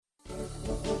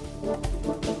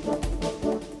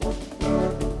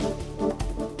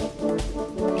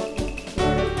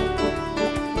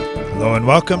Hello and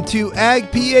welcome to Ag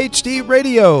PhD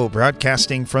Radio,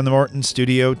 broadcasting from the Morton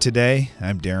studio today.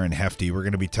 I'm Darren Hefty. We're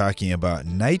going to be talking about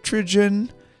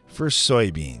nitrogen for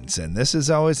soybeans, and this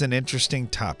is always an interesting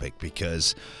topic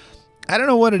because I don't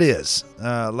know what it is.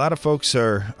 A lot of folks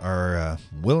are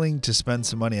willing to spend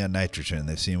some money on nitrogen.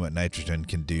 They've seen what nitrogen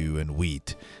can do in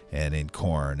wheat and in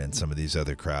corn and some of these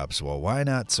other crops. Well, why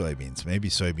not soybeans? Maybe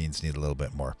soybeans need a little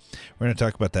bit more. We're going to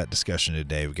talk about that discussion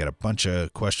today. We've got a bunch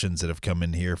of questions that have come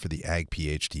in here for the Ag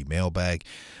PhD mailbag.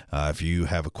 If you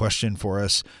have a question for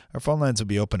us, our phone lines will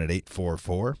be open at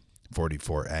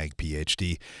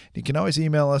 844-44-AG-PhD. You can always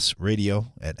email us,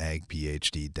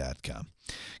 radio@agphd.com.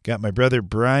 Got my brother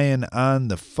Brian on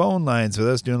the phone lines with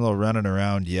us, doing a little running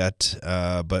around yet.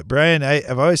 But Brian,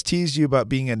 I've always teased you about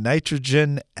being a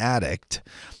nitrogen addict.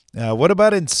 What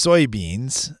about in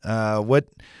soybeans?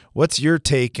 What's your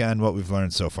take on what we've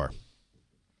learned so far?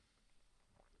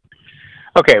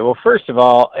 Okay, well, first of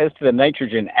all, as to the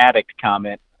nitrogen addict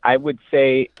comment, I would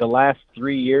say the last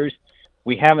 3 years,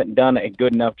 we haven't done a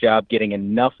good enough job getting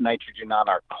enough nitrogen on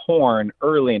our corn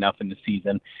early enough in the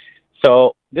season.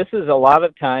 So this is a lot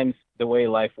of times the way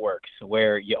life works,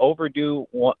 where you overdo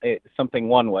something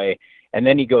one way, and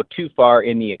then you go too far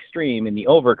in the extreme, in the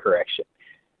overcorrection.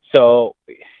 So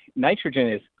nitrogen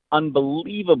is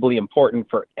unbelievably important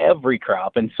for every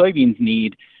crop, and soybeans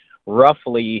need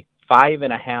roughly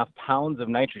 5.5 pounds of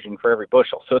nitrogen for every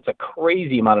bushel. So it's a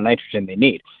crazy amount of nitrogen they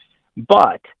need.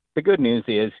 But the good news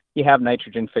is you have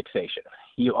nitrogen fixation.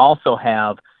 You also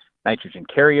have nitrogen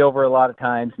carryover a lot of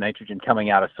times, nitrogen coming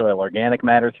out of soil organic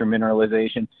matter through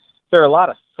mineralization. There are a lot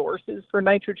of sources for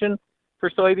nitrogen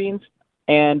for soybeans,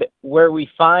 and where we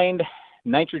find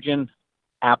nitrogen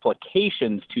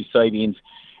applications to soybeans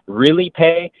really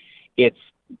pay, it's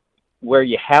where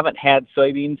you haven't had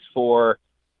soybeans for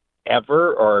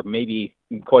ever or maybe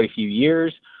quite a few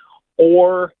years,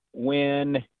 or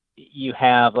when you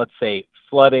have, let's say,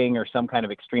 flooding or some kind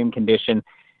of extreme condition.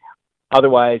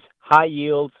 Otherwise, high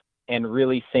yields and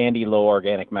really sandy, low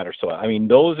organic matter soil. I mean,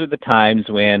 those are the times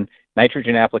when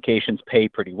nitrogen applications pay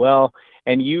pretty well,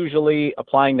 and usually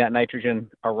applying that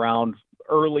nitrogen around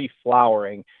early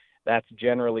flowering, that's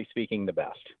generally speaking the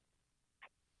best.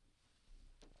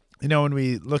 You know, when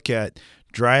we look at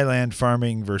dry land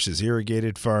farming versus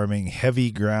irrigated farming,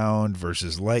 heavy ground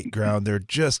versus light ground, there are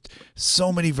just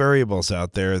so many variables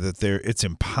out there that it's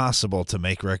impossible to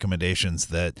make recommendations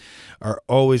that are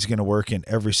always going to work in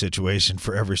every situation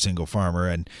for every single farmer.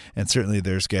 And certainly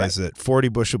there's guys that 40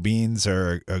 bushel beans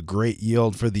are a great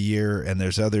yield for the year, and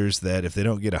there's others that if they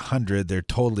don't get 100, they're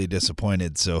totally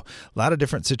disappointed. So a lot of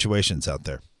different situations out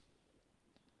there.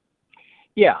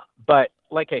 Yeah, but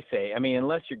like I say, I mean,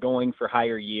 unless you're going for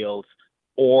higher yields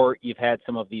or you've had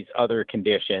some of these other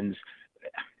conditions,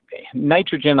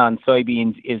 nitrogen on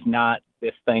soybeans is not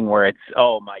this thing where it's,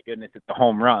 oh my goodness, it's a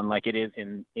home run like it is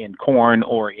in corn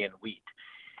or in wheat.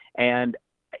 And,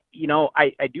 you know,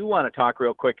 I do want to talk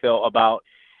real quick, though, about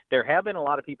there have been a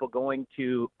lot of people going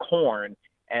to corn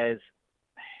as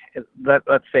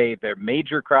let's say their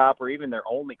major crop or even their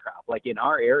only crop. Like in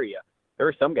our area, there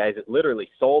were some guys that literally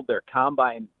sold their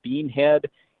combine bean head,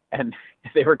 and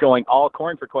they were going all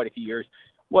corn for quite a few years.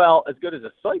 Well, as good as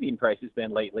the soybean price has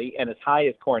been lately, and as high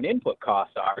as corn input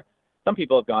costs are, some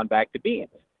people have gone back to beans.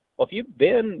 Well, if you've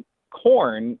been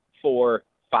corn for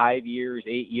 5 years,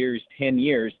 8 years, 10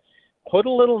 years, put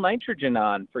a little nitrogen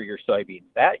on for your soybeans.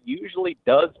 That usually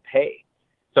does pay.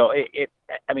 So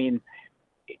I mean,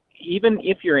 even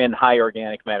if you're in high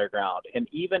organic matter ground, and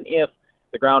even if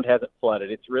the ground hasn't flooded,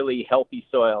 it's really healthy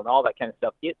soil and all that kind of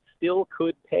stuff, it still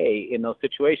could pay in those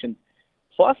situations.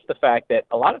 Plus the fact that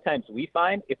a lot of times we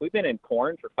find if we've been in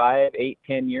corn for 5, 8,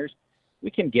 10 years, we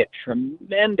can get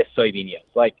tremendous soybean yields,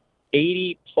 like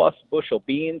 80 plus bushel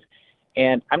beans.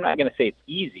 And I'm not going to say it's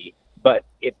easy, but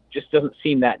it just doesn't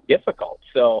seem that difficult.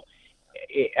 So,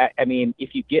 I mean,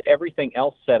 if you get everything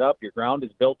else set up, your ground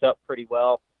is built up pretty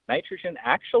well, nitrogen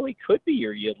actually could be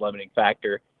your yield limiting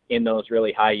factor in those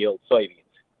really high yield soybeans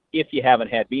if you haven't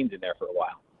had beans in there for a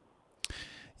while.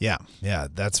 Yeah,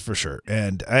 that's for sure.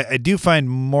 And I do find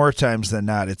more times than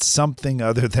not, it's something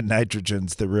other than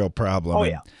nitrogen's the real problem. Oh,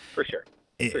 yeah, for sure.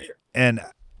 And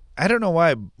I don't know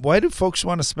why. Why do folks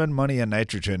want to spend money on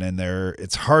nitrogen? And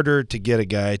it's harder to get a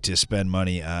guy to spend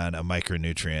money on a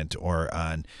micronutrient or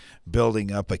on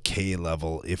building up a K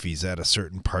level if he's at a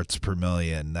certain parts per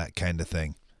million, that kind of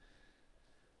thing.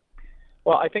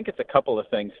 Well, I think it's a couple of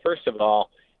things. First of all,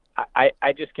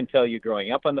 I just can tell you,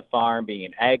 growing up on the farm, being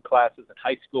in ag classes in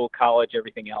high school, college,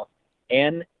 everything else,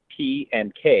 N, P,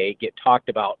 and K get talked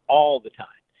about all the time.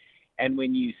 And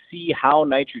when you see how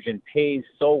nitrogen pays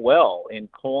so well in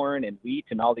corn and wheat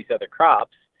and all these other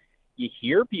crops, you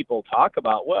hear people talk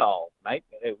about, well,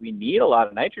 we need a lot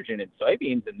of nitrogen in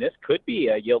soybeans, and this could be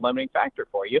a yield limiting factor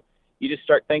for you. You just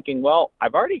start thinking, well,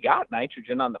 I've already got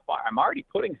nitrogen on the farm. I'm already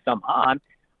putting some on.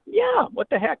 Yeah, what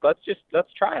the heck? Let's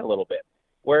try a little bit.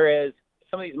 Whereas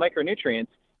some of these micronutrients,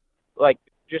 like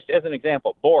just as an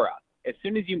example, boron. As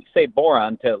soon as you say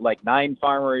boron to like 9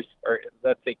 farmers, or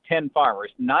let's say 10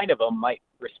 farmers, 9 of them might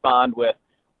respond with,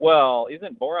 well,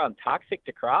 isn't boron toxic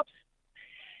to crops?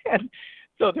 And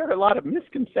so there are a lot of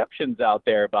misconceptions out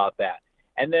there about that.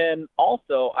 And then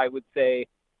also, I would say,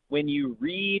 when you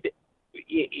read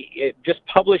just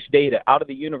published data out of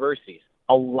the universities,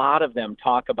 a lot of them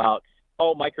talk about,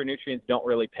 oh, micronutrients don't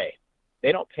really pay.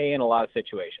 They don't pay in a lot of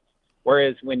situations.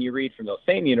 Whereas when you read from those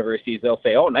same universities, they'll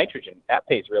say, oh, nitrogen, that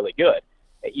pays really good.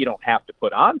 You don't have to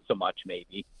put on so much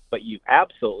maybe, but you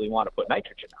absolutely want to put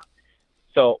nitrogen on.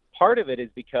 So part of it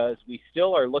is because we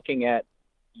still are looking at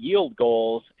yield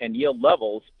goals and yield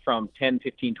levels from 10,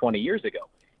 15, 20 years ago.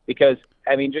 Because,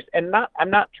 I mean, I'm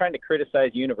not trying to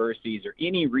criticize universities or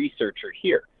any researcher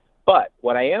here. But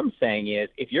what I am saying is,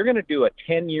 if you're going to do a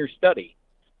 10-year study,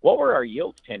 what were our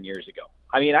yields 10 years ago?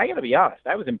 I mean, I got to be honest,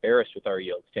 I was embarrassed with our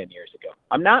yields 10 years ago.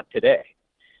 I'm not today.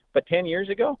 But 10 years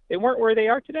ago, they weren't where they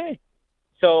are today.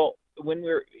 So when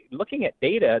we're looking at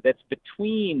data that's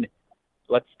between,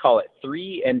 let's call it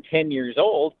 3 and 10 years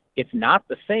old, it's not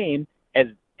the same as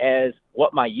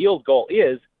what my yield goal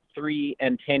is 3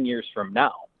 and 10 years from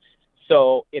now.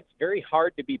 So it's very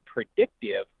hard to be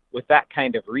predictive with that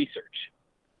kind of research.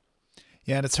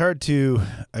 Yeah, and it's hard to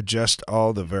adjust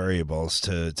all the variables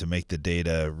to make the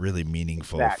data really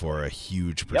meaningful for a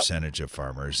huge percentage of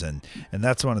farmers. And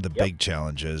that's one of the big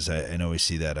challenges. I know we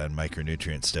see that on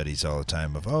micronutrient studies all the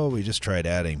time of, oh, we just tried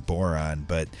adding boron,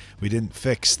 but we didn't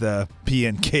fix the P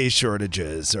and K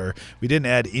shortages, or we didn't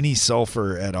add any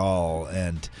sulfur at all,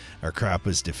 and our crop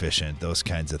was deficient, those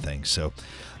kinds of things. So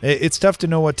it's tough to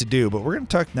know what to do, but we're going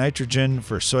to talk nitrogen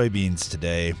for soybeans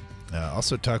today.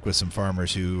 Also talk with some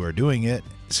farmers who are doing it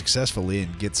successfully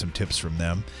and get some tips from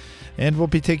them. And we'll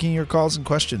be taking your calls and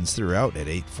questions throughout at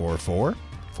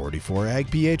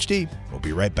 844-44-AG-PHD. We'll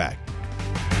be right back.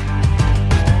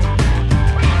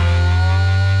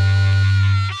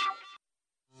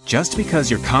 Just because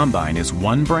your combine is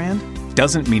one brand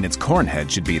doesn't mean its corn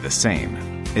head should be the same,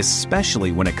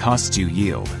 especially when it costs you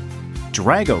yield.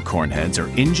 Drago corn heads are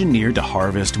engineered to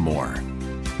harvest more.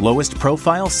 Lowest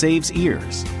profile saves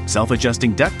ears,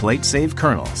 self-adjusting deck plates save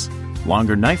kernels,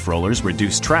 longer knife rollers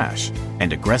reduce trash,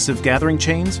 and aggressive gathering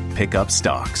chains pick up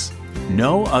stalks.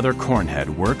 No other corn head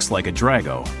works like a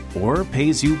Drago or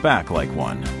pays you back like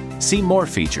one. See more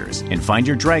features and find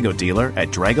your Drago dealer at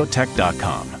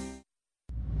dragotech.com.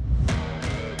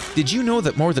 Did you know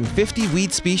that more than 50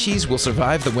 weed species will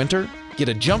survive the winter? Get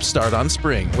a jump start on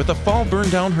spring with a fall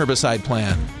burn-down herbicide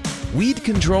plan. Weed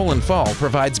control in fall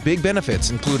provides big benefits,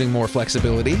 including more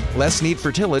flexibility, less need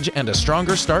for tillage, and a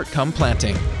stronger start come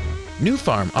planting. New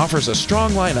Farm offers a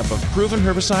strong lineup of proven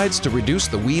herbicides to reduce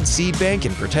the weed seed bank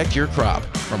and protect your crop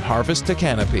from harvest to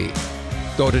canopy.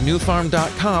 Go to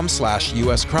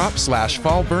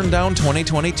newfarm.com/UScrop/fall burndown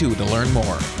 2022 to learn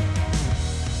more.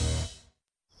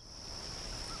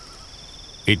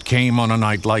 It came on a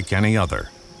night like any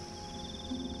other,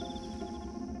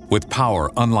 with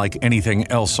power unlike anything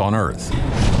else on Earth.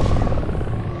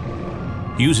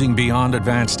 Using beyond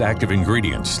advanced active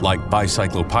ingredients like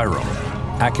bicyclopyrrole,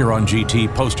 Acuron GT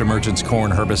post-emergence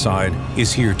corn herbicide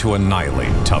is here to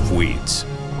annihilate tough weeds.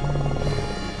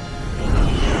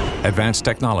 Advanced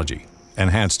technology,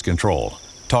 enhanced control.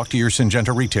 Talk to your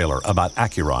Syngenta retailer about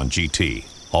Acuron GT.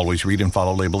 Always read and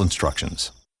follow label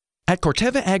instructions. At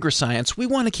Corteva Agriscience, we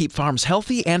want to keep farms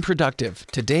healthy and productive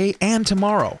today and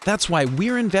tomorrow. That's why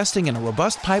we're investing in a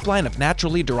robust pipeline of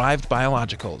naturally derived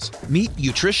biologicals. Meet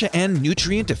Nutritia N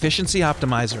Nutrient Efficiency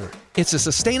Optimizer. It's a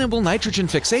sustainable nitrogen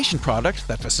fixation product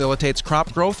that facilitates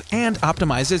crop growth and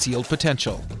optimizes yield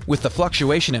potential. With the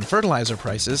fluctuation in fertilizer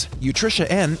prices, Nutritia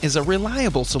N is a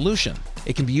reliable solution.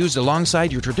 It can be used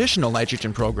alongside your traditional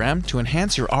nitrogen program to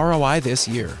enhance your ROI this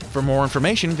year. For more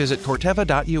information, visit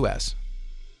corteva.us.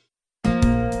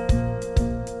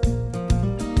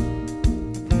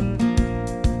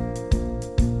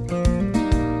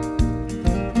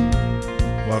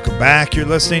 Welcome back. You're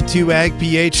listening to Ag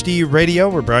PhD Radio.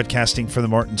 We're broadcasting from the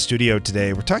Morton studio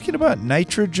today. We're talking about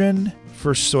nitrogen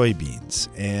for soybeans.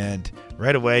 And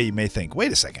right away, you may think,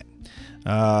 wait a second.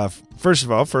 First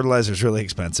of all, fertilizer is really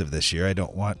expensive this year. I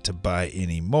don't want to buy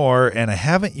any more, and I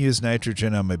haven't used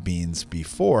nitrogen on my beans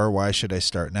before. Why should I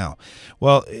start now?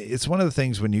 Well, it's one of the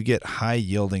things when you get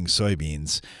high-yielding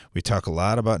soybeans, we talk a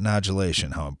lot about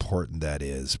nodulation, how important that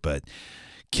is, but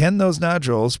Can those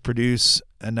nodules produce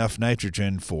enough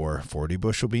nitrogen for 40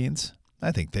 bushel beans?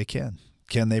 I think they can.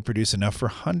 Can they produce enough for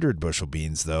 100 bushel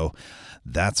beans, though?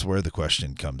 That's where the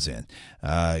question comes in.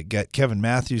 Got Kevin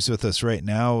Matthews with us right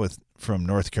now from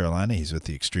North Carolina. He's with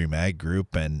the Extreme Ag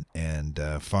Group and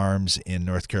farms in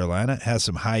North Carolina. Has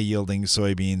some high-yielding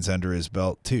soybeans under his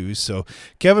belt, too. So,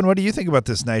 Kevin, what do you think about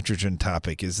this nitrogen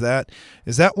topic? Is that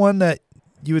one that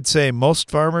you would say most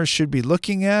farmers should be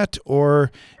looking at,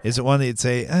 or is it one that you'd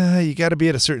say, you got to be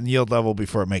at a certain yield level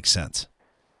before it makes sense?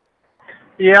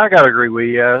 Yeah, I got to agree with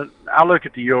you. I look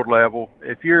at the yield level.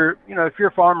 If you're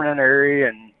farming in an area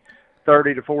and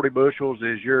 30 to 40 bushels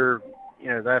is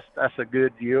that's a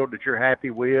good yield that you're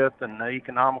happy with and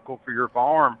economical for your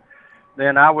farm,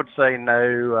 then I would say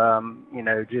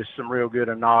no, just some real good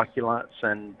inoculants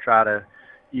and try to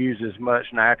use as much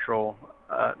natural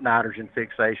nitrogen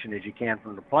fixation as you can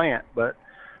from the plant. But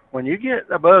when you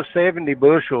get above 70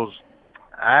 bushels,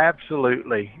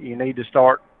 absolutely, you need to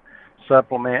start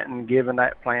supplementing, giving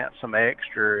that plant some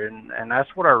extra, and that's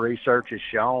what our research has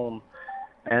shown,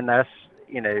 and that's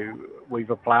we've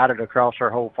applied it across our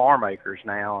whole farm acres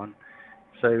now. And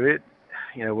so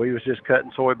we was just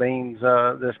cutting soybeans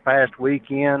this past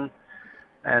weekend,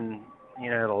 and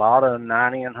a lot of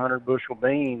 90 and 100 bushel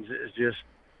beans is just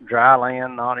dry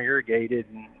land, non-irrigated,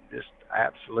 and just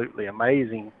absolutely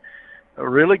amazing. A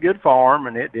really good farm,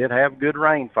 and it did have good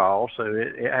rainfall, so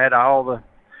it had all the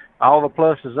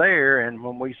pluses there. And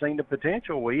when we seen the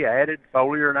potential, we added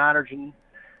foliar nitrogen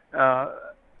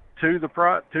to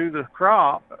the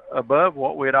crop above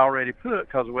what we had already put,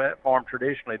 because that farm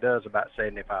traditionally does about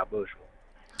 75 bushel.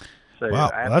 So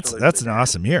wow, that's an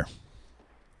awesome year.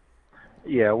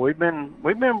 Yeah, we've been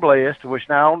blessed. Which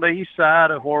now on the east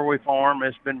side of where we farm,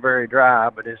 it's been very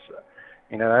dry, but it's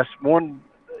that's one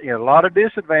a lot of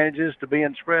disadvantages to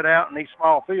being spread out in these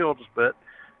small fields, but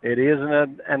it is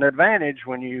an advantage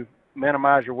when you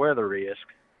minimize your weather risk.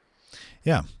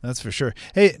 Yeah, that's for sure.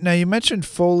 Hey, now you mentioned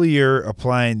foliar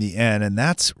applying the N, and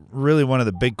that's really one of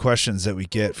the big questions that we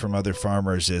get from other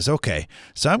farmers is, okay,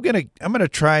 so I'm gonna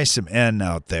try some N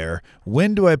out there.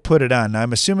 When do I put it on? Now,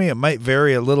 I'm assuming it might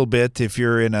vary a little bit if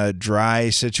you're in a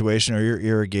dry situation or you're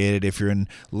irrigated, if you're in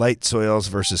light soils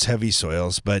versus heavy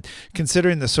soils. But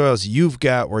considering the soils you've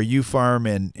got where you farm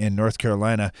in North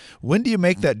Carolina, when do you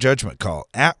make that judgment call?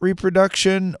 At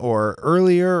reproduction or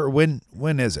earlier? Or when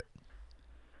is it?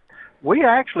 We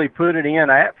actually put it in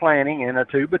at planting in a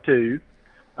 2x2,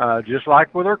 just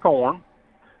like with our corn,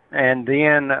 and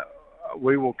then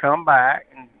we will come back,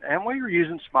 and we were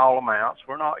using small amounts.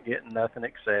 We're not getting nothing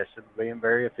excessive, being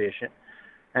very efficient.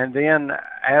 And then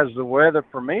as the weather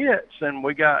permits and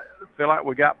feel like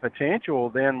we got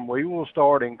potential, then we will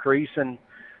start increasing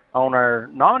on our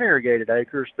non-irrigated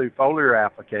acres through foliar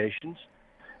applications.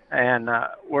 And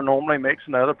we're normally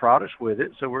mixing other products with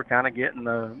it, so we're kind of getting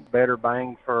a better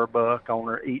bang for a buck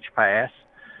on each pass.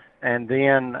 And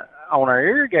then on our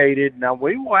irrigated, now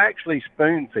we will actually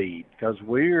spoon feed, because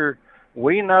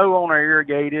we know on our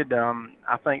irrigated,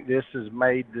 I think this has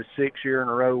made the 6th year in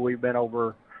a row we've been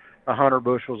over 100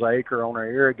 bushels an acre on our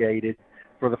irrigated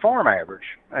for the farm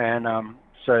average. And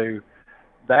so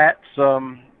that's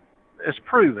it's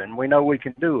proven. We know we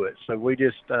can do it. So we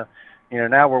just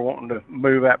now we're wanting to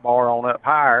move that bar on up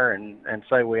higher and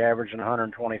say we average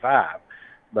 125,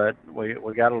 but we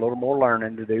got a little more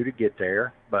learning to do to get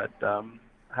there. But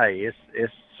hey,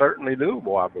 it's certainly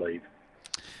doable, I believe.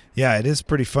 Yeah, it is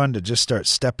pretty fun to just start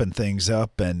stepping things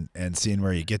up and seeing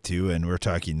where you get to. And we're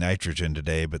talking nitrogen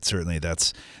today, but certainly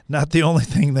that's not the only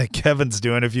thing that Kevin's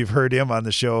doing. If you've heard him on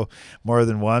the show more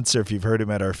than once, or if you've heard him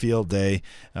at our field day,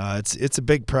 it's a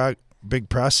big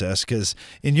process. Because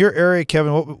in your area,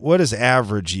 Kevin, what is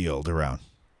average yield around?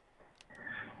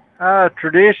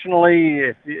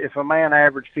 Traditionally, if a man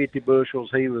averaged 50 bushels,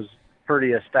 he was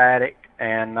pretty ecstatic.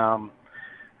 And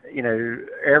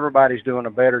everybody's doing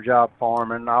a better job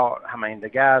farming. The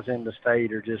guys in the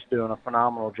state are just doing a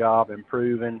phenomenal job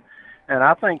improving, and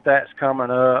I think that's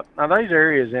coming up. Now, those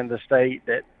areas in the state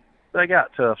that they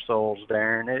got tough soils,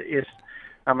 Darren.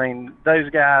 Those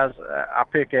guys, I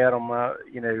pick at them.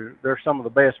 They're some of the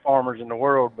best farmers in the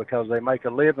world because they make a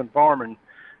living farming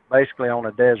basically on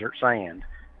a desert sand,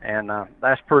 and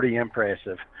that's pretty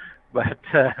impressive. But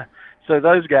so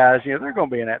those guys, they're going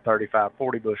to be in that 35,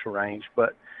 40 bushel range.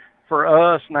 But for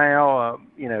us now,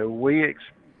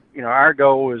 our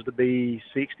goal is to be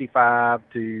 65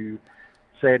 to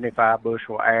 75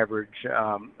 bushel average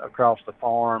across the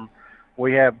farm.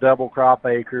 We have double crop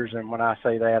acres, and when I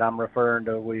say that, I'm referring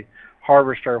to we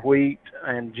harvest our wheat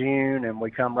in June, and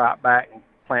we come right back and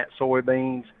plant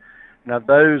soybeans. Now,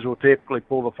 those will typically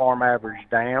pull the farm average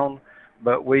down,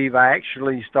 but we've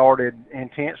actually started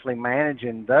intensely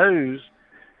managing those,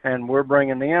 and we're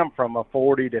bringing them from a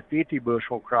 40 to 50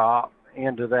 bushel crop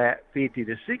into that 50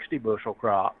 to 60 bushel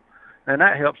crop. And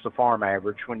that helps the farm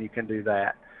average when you can do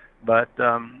that. But,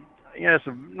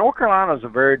 North Carolina is a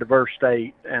very diverse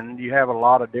state, and you have a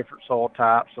lot of different soil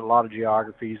types, a lot of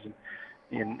geographies,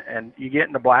 and you get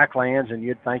into black lands and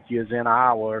you'd think you was in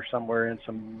Iowa or somewhere in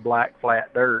some black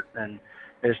flat dirt, and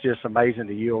it's just amazing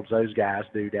the yields those guys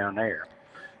do down there.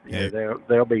 Yeah.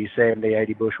 They'll be 70,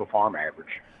 80 bushel farm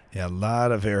average. Yeah, a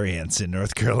lot of variance in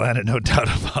North Carolina, no doubt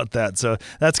about that. So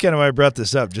that's kind of why I brought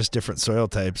this up, just different soil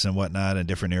types and whatnot and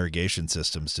different irrigation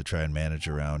systems to try and manage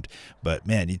around. But,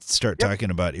 man, you start talking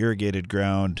about irrigated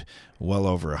ground well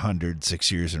over 100,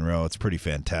 6 years in a row. It's pretty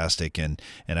fantastic. And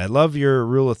I love your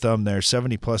rule of thumb there,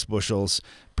 70-plus bushels,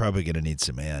 probably going to need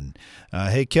some N.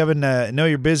 Hey, Kevin, I know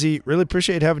you're busy. Really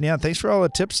appreciate having you on. Thanks for all the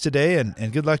tips today,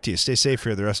 and good luck to you. Stay safe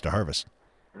for the rest of harvest.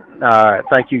 All right.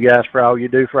 Thank you guys for all you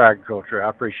do for agriculture. I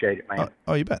appreciate it, man.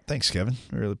 Oh, you bet. Thanks, Kevin.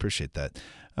 I really appreciate that.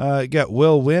 Got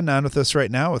Will Wynn on with us right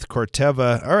now with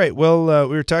Corteva. All right, Will,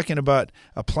 we were talking about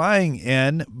applying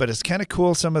N, but it's kind of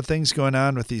cool some of the things going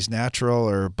on with these natural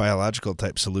or biological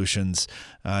type solutions.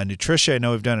 Nutritia, I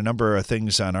know we've done a number of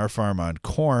things on our farm on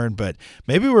corn, but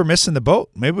maybe we're missing the boat.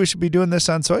 Maybe we should be doing this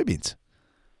on soybeans.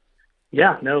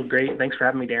 Yeah, no, great. Thanks for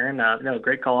having me, Darren.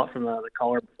 Great call out from the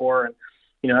caller before. And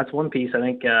that's one piece. I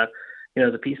think,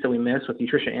 the piece that we missed with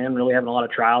Nutritia N, really having a lot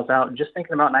of trials out and just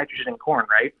thinking about nitrogen in corn,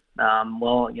 right?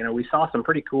 We saw some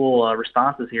pretty cool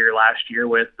responses here last year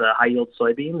with high-yield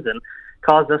soybeans and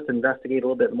caused us to investigate a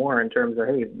little bit more in terms of,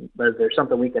 hey, is there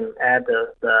something we can add to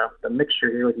the mixture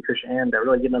here with Nutritia N to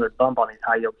really get another bump on these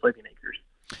high-yield soybean acres?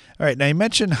 All right, now you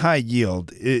mentioned high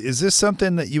yield. Is this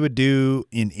something that you would do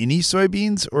in any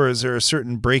soybeans, or is there a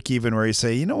certain break even where you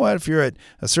say, you know what, if you're at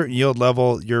a certain yield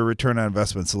level, your return on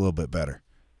investment's a little bit better?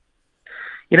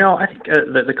 I think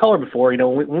the caller before,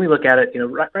 when we look at it,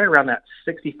 right around that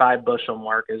 65 bushel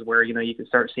mark is where, you can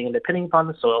start seeing, depending upon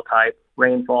the soil type,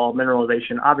 rainfall,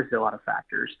 mineralization, obviously a lot of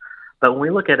factors. But when we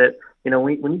look at it,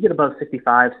 when you get above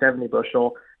 65, 70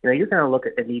 bushel, you're going to look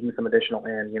at needing some additional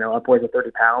N, upwards of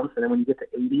 30 pounds. And then when you get to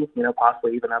 80,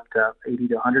 possibly even up to 80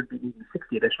 to 100, even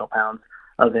 60 additional pounds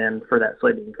of N for that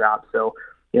soybean crop. So,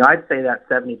 I'd say that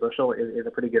 70 bushel is a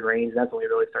pretty good range. That's when we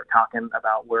really start talking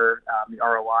about where the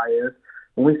ROI is.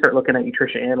 When we start looking at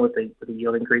Nutritia N with the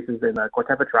yield increases in the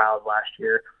Corteva trials last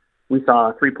year, we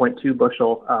saw a 3.2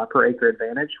 bushel per acre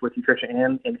advantage with Nutritia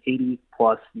N in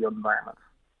 80-plus yield environments.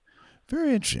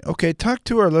 Very interesting. Okay, talk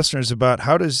to our listeners about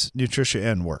how does Nutritia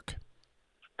N work?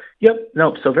 Yep.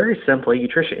 No. So very simply,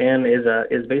 Nutritia N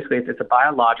is basically it's a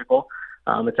biological.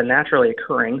 It's a naturally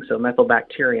occurring. So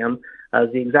Methylbacterium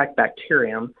is the exact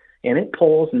bacterium, and it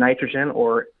pulls nitrogen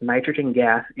or nitrogen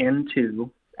gas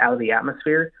out of the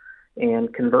atmosphere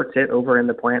and converts it over in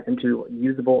the plant into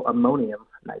usable ammonium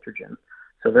nitrogen.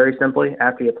 So very simply,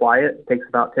 after you apply it, it takes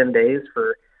about 10 days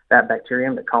for that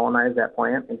bacterium to colonize that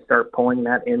plant and start pulling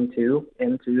that into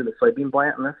the soybean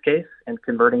plant in this case and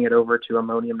converting it over to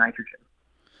ammonium nitrogen.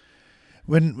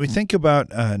 When we think about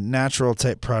a natural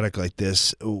type product like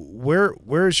this,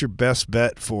 where is your best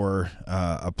bet for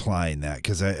applying that?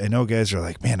 Because I know guys are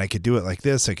like, man, I could do it like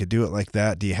this, I could do it like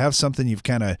that. Do you have something you've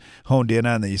kind of honed in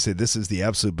on that you say this is the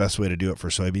absolute best way to do it for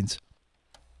soybeans?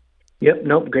 Yep.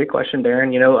 Nope. Great question,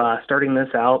 Darren. Starting this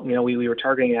out, we were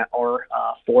targeting at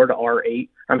R4 to R8.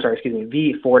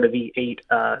 V4 to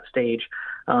V8 stage.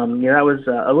 That was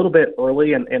a little bit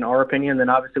early in our opinion. Then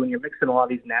obviously when you're mixing a lot of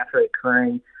these naturally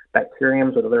occurring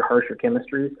bacteriums with other harsher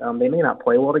chemistries, they may not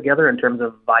play well together in terms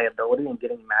of viability and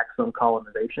getting maximum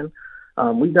colonization.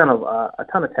 We've done a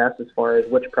ton of tests as far as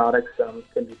which products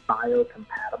can be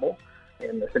biocompatible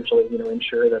and essentially,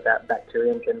 ensure that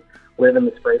bacterium can live in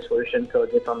the spray solution until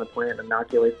it gets on the plant and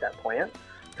inoculates that plant.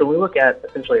 So when we look at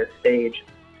essentially a stage,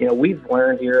 we've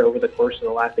learned here over the course of the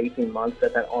last 18 months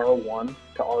that R1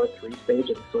 to R3 stage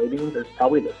in soybeans is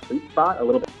probably the sweet spot a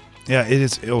little bit. Yeah, it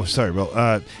is. Oh, sorry, Will.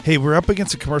 Hey, we're up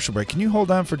against a commercial break. Can you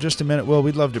hold on for just a minute, Will?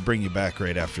 We'd love to bring you back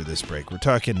right after this break. We're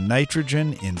talking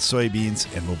nitrogen in soybeans,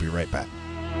 and we'll be right back.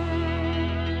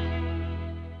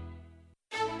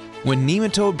 When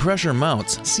nematode pressure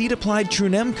mounts, seed-applied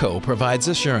Trunemco provides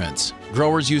assurance.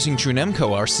 Growers using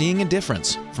Trunemco are seeing a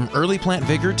difference. From early plant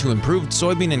vigor to improved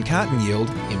soybean and cotton yield,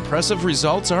 impressive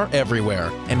results are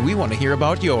everywhere, and we want to hear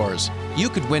about yours. You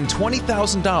could win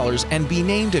 $20,000 and be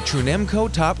named a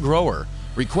Trunemco Top Grower.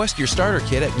 Request your starter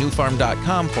kit at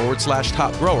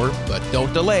newfarm.com/top grower, but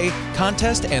don't delay.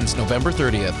 Contest ends November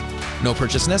 30th. No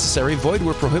purchase necessary, void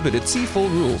where prohibited. See full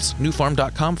rules.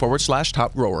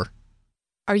 newfarm.com/top grower.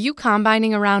 Are you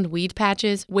combining around weed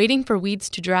patches, waiting for weeds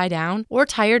to dry down, or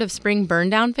tired of spring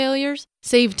burn-down failures?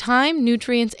 Save time,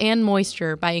 nutrients, and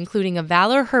moisture by including a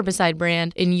Valor herbicide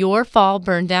brand in your fall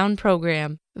burn-down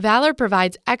program. Valor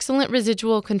provides excellent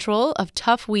residual control of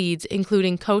tough weeds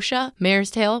including kochia, mare's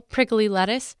tail, prickly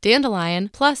lettuce, dandelion,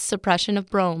 plus suppression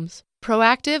of bromes.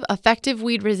 Proactive, effective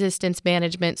weed resistance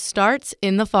management starts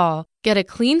in the fall. Get a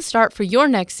clean start for your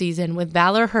next season with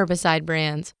Valor herbicide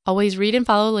brands. Always read and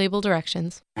follow label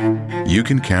directions. You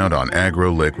can count on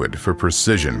AgroLiquid for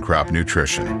precision crop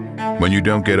nutrition. When you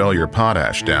don't get all your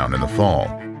potash down in the fall,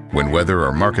 when weather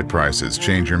or market prices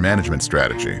change your management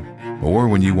strategy, or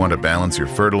when you want to balance your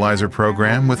fertilizer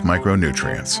program with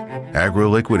micronutrients,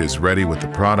 AgroLiquid is ready with the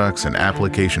products and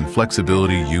application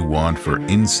flexibility you want for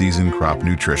in-season crop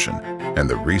nutrition and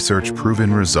the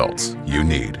research-proven results you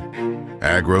need.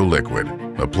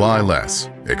 AgroLiquid. Apply less.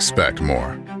 Expect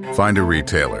more. Find a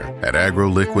retailer at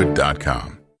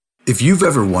agroliquid.com. If you've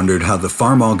ever wondered how the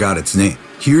Farmall got its name,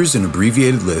 here's an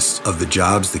abbreviated list of the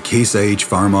jobs the Case IH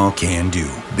Farmall can do.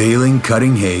 Baling,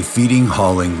 cutting hay, feeding,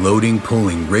 hauling, loading,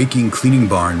 pulling, raking, cleaning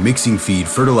barn, mixing feed,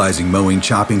 fertilizing, mowing,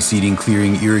 chopping, seeding,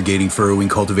 clearing, irrigating, furrowing,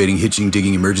 cultivating, hitching,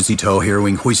 digging, emergency tow,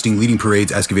 harrowing, hoisting, leading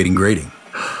parades, excavating, grading.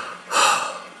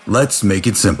 Let's make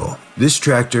it simple. This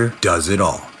tractor does it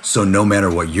all. So no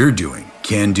matter what you're doing,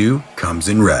 Can Do comes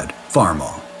in red.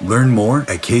 Farmall. Learn more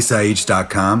at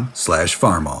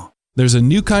caseih.com/farmall. There's a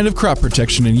new kind of crop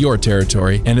protection in your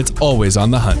territory, and it's always on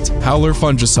the hunt. Howler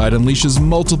fungicide unleashes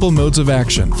multiple modes of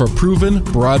action for proven,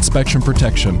 broad-spectrum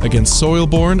protection against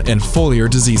soil-borne and foliar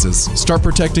diseases. Start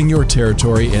protecting your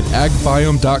territory at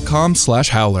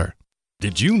agbiome.com/howler.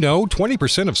 Did you know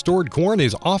 20% of stored corn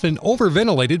is often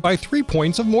overventilated by 3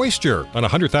 points of moisture? On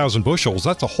 100,000 bushels,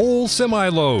 that's a whole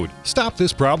semi-load. Stop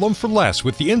this problem for less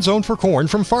with the End Zone for Corn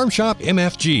from Farm Shop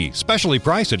MFG, specially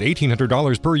priced at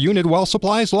 $1,800 per unit while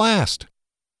supplies last.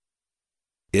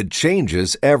 It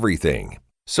changes everything.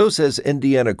 So says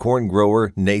Indiana corn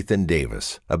grower Nathan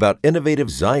Davis about innovative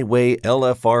Xyway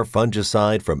LFR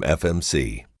fungicide from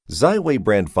FMC. Xyway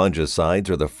brand fungicides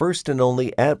are the first and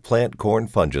only at-plant corn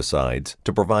fungicides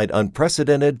to provide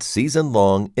unprecedented,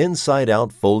 season-long,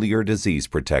 inside-out foliar disease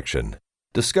protection.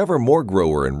 Discover more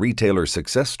grower and retailer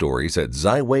success stories at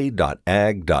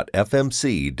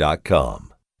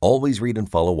xyway.ag.fmc.com. Always read and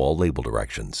follow all label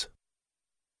directions.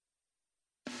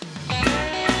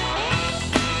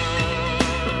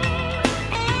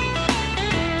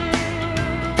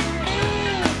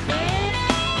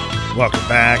 Welcome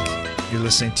back. You're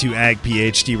listening to Ag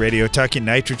PhD Radio, talking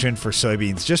nitrogen for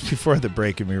soybeans. Just before the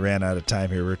break, and we ran out of time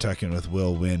here, we were talking with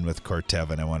Will Wynn with Corteva,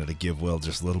 and I wanted to give Will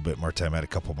just a little bit more time. I had a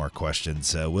couple more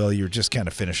questions. Will, you're just kind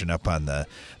of finishing up on the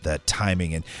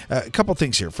timing. And a couple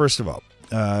things here. First of all,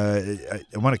 I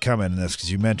want to comment on this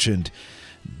because you mentioned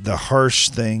the harsh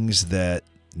things that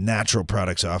natural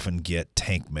products often get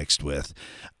tank mixed with.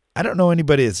 I don't know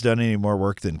anybody that's done any more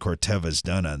work than Corteva's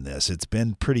done on this. It's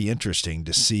been pretty interesting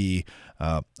to see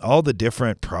all the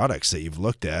different products that you've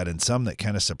looked at, and some that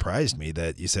kind of surprised me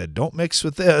that you said, don't mix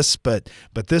with this, but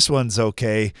this one's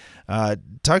okay.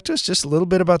 Talk to us just a little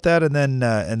bit about that, and then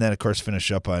of course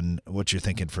finish up on what you're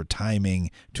thinking for timing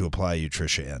to apply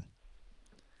Utrisha in.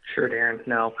 Sure, Darren.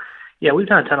 No. Yeah, we've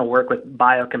done a ton of work with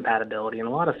biocompatibility, and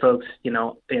a lot of folks,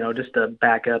 just to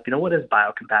back up, what is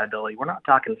biocompatibility? We're not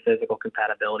talking physical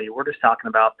compatibility. We're just talking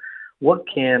about what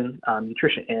can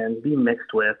Utrisha N be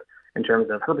mixed with in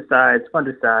terms of herbicides,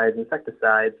 fungicides,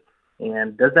 insecticides,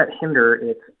 and does that hinder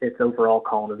its overall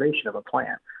colonization of a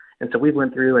plant? And so we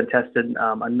went through and tested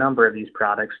a number of these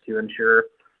products to ensure,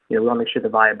 we want to make sure the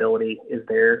viability is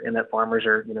there and that farmers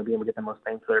are, being able to get the most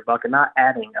bang for their buck and not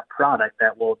adding a product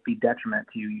that will be detriment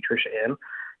to Utrisha N.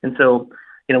 And so,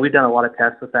 we've done a lot of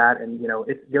tests with that, and,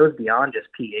 it goes beyond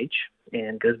just pH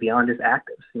and goes beyond just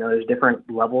actives. There's different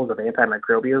levels of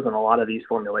antimicrobials in a lot of these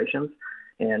formulations.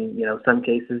 And, some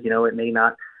cases, it may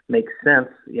not make sense,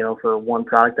 for one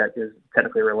product that is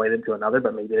technically related to another,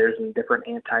 but maybe there's a different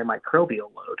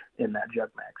antimicrobial load in that jug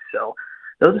mix. So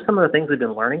those are some of the things we've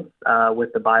been learning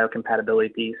with the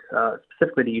biocompatibility piece,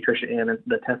 specifically to Utrisha N and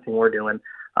the testing we're doing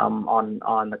on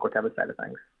the Corteva side of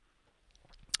things.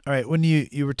 All right. When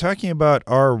you were talking about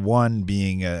R1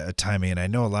 being a timing, and I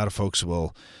know a lot of folks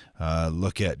will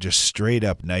look at just straight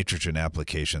up nitrogen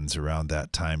applications around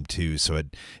that time too. So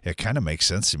it kind of makes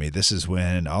sense to me. This is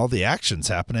when all the action's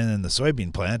happening in the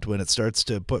soybean plant, when it starts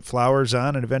to put flowers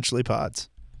on and eventually pods.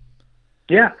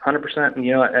 Yeah, 100%. And,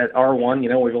 at R1,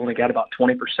 we've only got about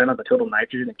 20% of the total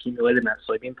nitrogen accumulated in that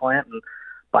soybean plant. And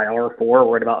by R4,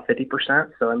 we're at about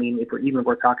 50%. So, if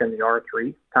we're talking the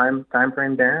R3 time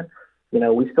frame, Darren,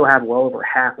 we still have well over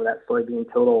half of that soybean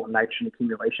total nitrogen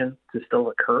accumulation to still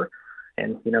occur.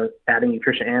 And, adding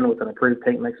Nutrition N with an approved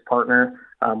tank mix partner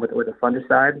with a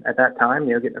fungicide at that time,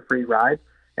 getting a free ride.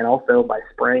 And also by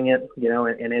spraying it,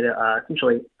 and it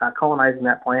essentially colonizing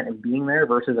that plant and being there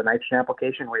versus a nitrogen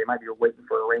application where you might be waiting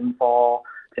for a rainfall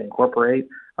to incorporate,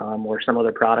 or some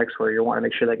other products where you want to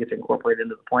make sure that gets incorporated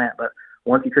into the plant. But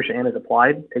once Nutrition N is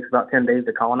applied, it takes about 10 days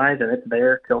to colonize, and it's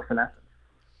there till senescence.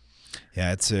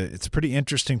 Yeah, it's a pretty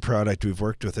interesting product. We've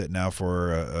worked with it now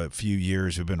for a few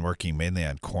years. We've been working mainly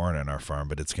on corn on our farm,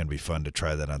 but it's going to be fun to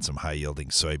try that on some high-yielding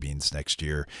soybeans next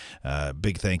year.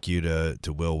 Big thank you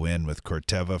to Will Wynn with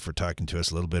Corteva for talking to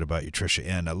us a little bit about Nutrition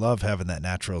N. I love having that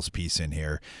naturals piece in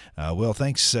here. Will,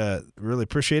 thanks. Really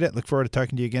appreciate it. Look forward to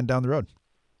talking to you again down the road.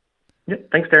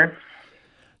 Yep, thanks, Darren.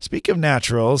 Speak of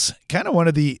naturals, kind of one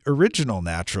of the original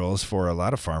naturals for a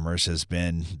lot of farmers has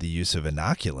been the use of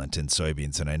inoculant in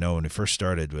soybeans. And I know when we first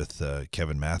started with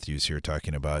Kevin Matthews here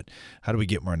talking about how do we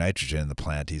get more nitrogen in the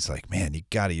plant, he's like, man, you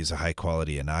got to use a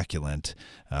high-quality inoculant.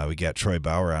 We got Troy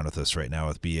Bauer on with us right now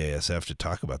with BASF to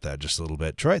talk about that just a little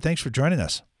bit. Troy, thanks for joining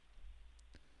us.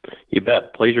 You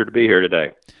bet. Pleasure to be here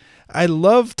today. I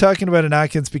love talking about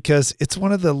inoculants because it's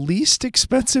one of the least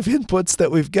expensive inputs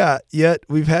that we've got, yet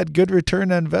we've had good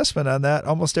return on investment on that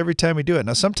almost every time we do it.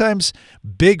 Now, sometimes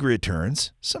big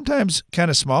returns, sometimes kind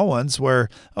of small ones where,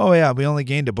 oh yeah, we only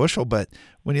gained a bushel, but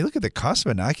when you look at the cost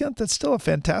of inoculant, that's still a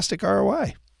fantastic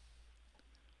ROI.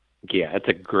 Yeah, it's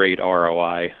a great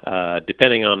ROI.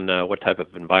 Depending on what type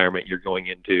of environment you're going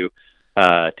into,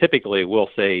 typically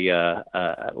we'll say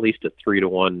at least a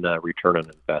 3-to-1 return on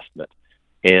investment.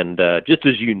 And just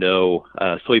as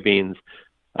soybeans,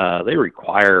 they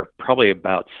require probably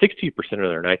about 60% of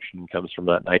their nitrogen comes from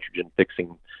that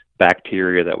nitrogen-fixing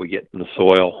bacteria that we get in the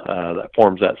soil that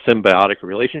forms that symbiotic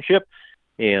relationship.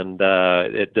 And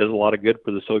it does a lot of good for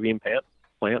the soybean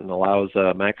plant and allows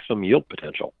maximum yield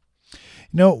potential.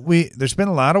 There's been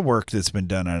a lot of work that's been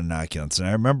done on inoculants. And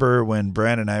I remember when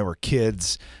Brian and I were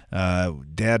kids,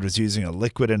 Dad was using a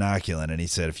liquid inoculant, and he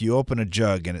said, if you open a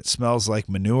jug and it smells like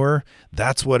manure,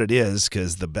 that's what it is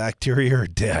because the bacteria are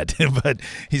dead. But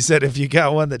he said, if you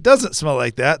got one that doesn't smell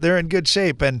like that, they're in good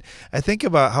shape. And I think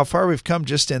about how far we've come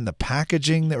just in the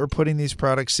packaging that we're putting these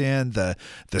products in, the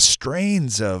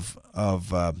strains of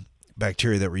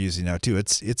bacteria that we're using now too.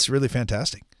 It's really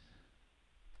fantastic.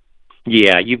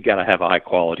 Yeah, you've got to have a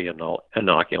high-quality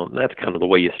inoculant, and that's kind of the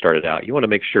way you started out. You want to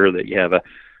make sure that you have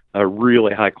a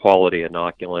really high-quality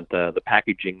inoculant. The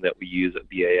packaging that we use at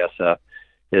BASF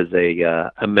is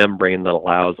a membrane that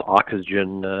allows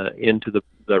oxygen into the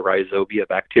Rhizobia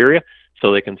bacteria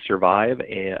so they can survive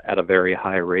at a very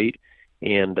high rate.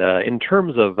 And in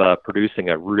terms of producing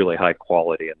a really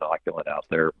high-quality inoculant out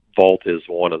there, Volt is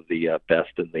one of the best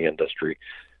in the industry.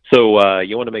 So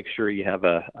you want to make sure you have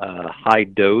a high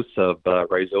dose of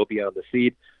Rhizobia on the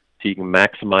seed so you can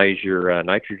maximize your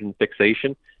nitrogen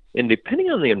fixation. And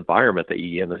depending on the environment that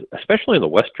you're in, especially in the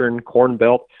western corn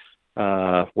belt,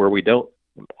 where we don't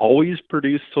always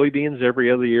produce soybeans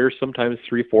every other year, sometimes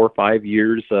 3, 4, 5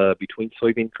 years between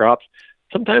soybean crops,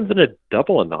 sometimes in a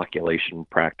double inoculation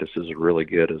practice is really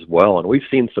good as well. And we've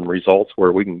seen some results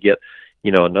where we can get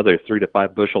another 3 to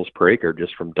 5 bushels per acre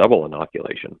just from double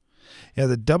inoculation. Yeah,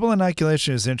 the double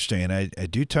inoculation is interesting, and I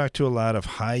do talk to a lot of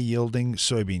high-yielding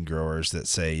soybean growers that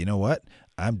say, you know what,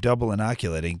 I'm double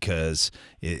inoculating because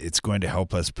it's going to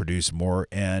help us produce more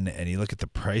N. And you look at the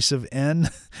price of N,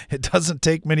 it doesn't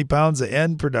take many pounds of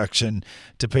N production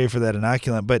to pay for that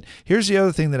inoculant. But here's the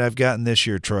other thing that I've gotten this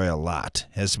year, Troy, a lot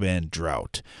has been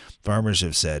drought. Farmers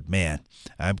have said, man,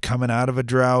 I'm coming out of a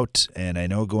drought, and I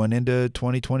know going into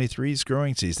 2023's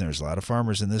growing season, there's a lot of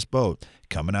farmers in this boat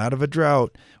coming out of a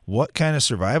drought. What kind of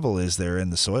survival is there in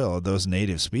the soil of those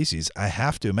native species? I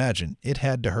have to imagine it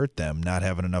had to hurt them not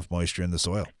having enough moisture in the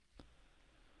soil.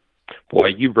 Boy,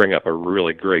 you bring up a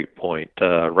really great point.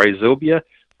 Rhizobia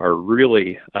are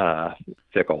really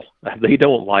fickle. They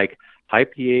don't like high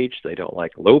pH. They don't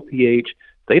like low pH.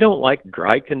 They don't like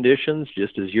dry conditions,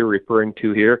 just as you're referring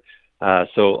to here.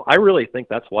 So I really think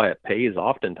that's why it pays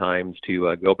oftentimes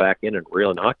to go back in and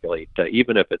re-inoculate,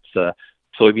 even if it's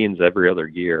soybeans every other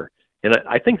year. And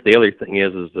I think the other thing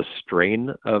is the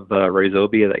strain of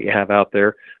Rhizobia that you have out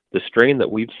there. The strain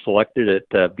that we've selected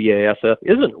at BASF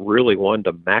isn't really one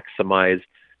to maximize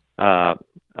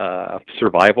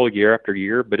survival year after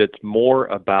year, but it's more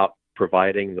about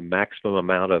providing the maximum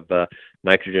amount of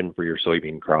nitrogen for your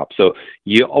soybean crop. So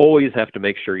you always have to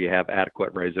make sure you have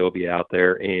adequate Rhizobia out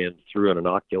there, and through an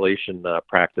inoculation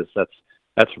practice,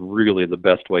 that's really the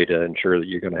best way to ensure that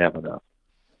you're going to have enough.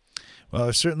 Well,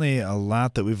 there's certainly a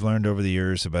lot that we've learned over the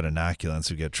years about inoculants.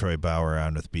 We've got Troy Bauer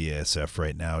on with BASF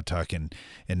right now talking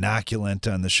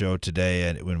inoculant on the show today.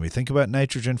 And when we think about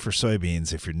nitrogen for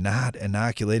soybeans, if you're not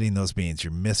inoculating those beans,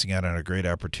 you're missing out on a great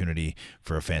opportunity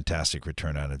for a fantastic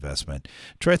return on investment.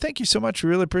 Troy, thank you so much. We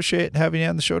really appreciate having you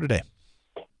on the show today.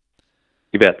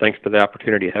 You bet. Thanks for the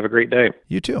opportunity. Have a great day.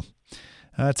 You too.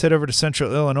 Let's head over to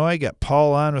Central Illinois. Got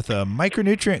Paul on with a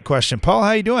micronutrient question. Paul,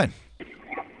 how you doing?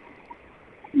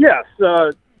 Yes,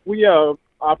 we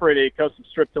operate a custom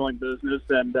strip tilling business,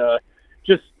 and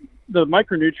just the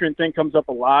micronutrient thing comes up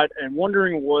a lot, and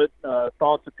wondering what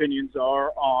thoughts, opinions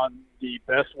are on the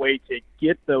best way to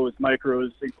get those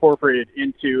micros incorporated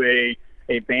into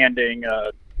a banding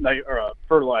or a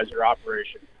fertilizer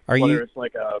operation. Whether it's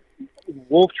like a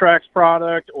Wolftrax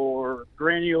product or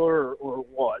granular or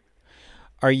what.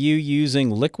 Are you using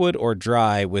liquid or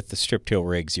dry with the strip till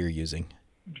rigs you're using?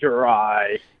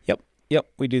 Dry. Yep,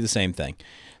 we do the same thing.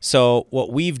 So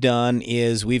what we've done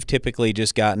is we've typically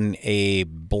just gotten a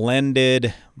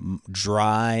blended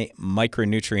dry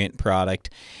micronutrient product,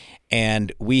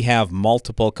 and we have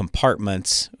multiple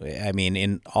compartments, I mean,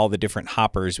 in all the different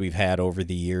hoppers we've had over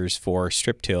the years for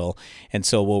strip till. And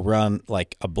so we'll run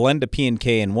like a blend of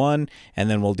P&K in one, and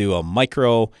then we'll do a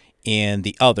micro in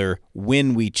the other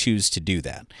when we choose to do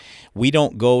that. We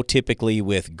don't go typically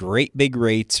with great big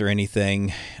rates or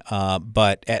anything,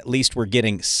 but at least we're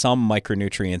getting some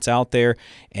micronutrients out there.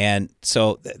 And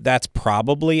so that's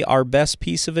probably our best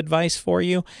piece of advice for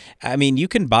you. I mean, you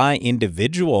can buy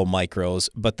individual micros,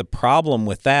 but the problem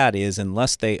with that is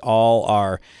unless they all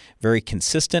are very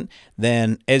consistent,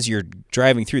 then as you're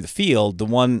driving through the field,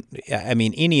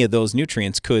 any of those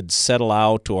nutrients could settle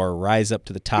out or rise up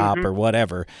to the top or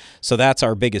whatever. So that's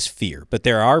our biggest fear. But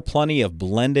there are plenty of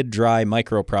blended dry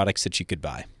micro products that you could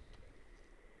buy.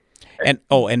 And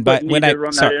when I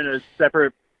run that in a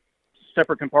separate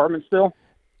compartment still?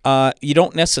 You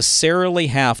don't necessarily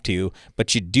have to,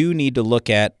 but you do need to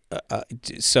look at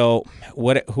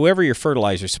whoever your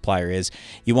fertilizer supplier is,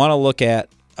 you want to look at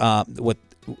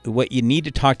what you need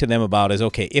to talk to them about is,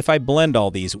 okay, if I blend all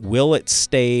these, will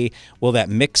that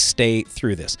mix stay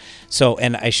through this? So,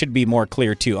 and I should be more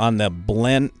clear too, on the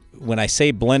blend, when I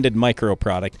say blended micro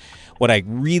product, what I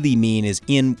really mean is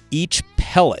in each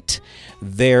pellet,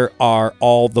 there are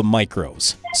all the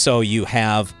micros. So you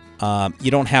have, you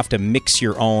don't have to mix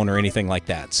your own or anything like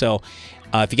that. So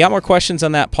if you got more questions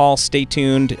on that, Paul, stay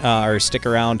tuned or stick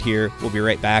around here. We'll be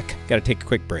right back. Got to take a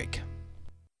quick break.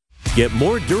 Get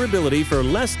more durability for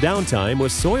less downtime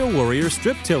with Soil Warrior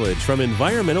strip tillage from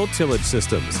Environmental Tillage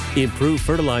Systems. Improve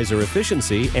fertilizer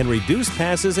efficiency and reduce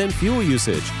passes and fuel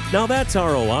usage. Now that's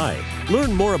ROI.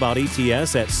 Learn more about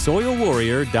ETS at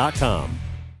soilwarrior.com.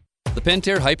 The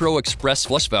Pentair Hypro Express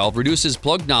flush valve reduces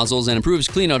plugged nozzles and improves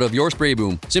cleanout of your spray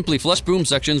boom. Simply flush boom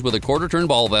sections with a quarter-turn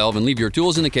ball valve and leave your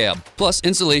tools in the cab. Plus,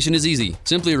 installation is easy.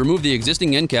 Simply remove the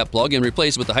existing end cap plug and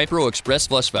replace with the Hypro Express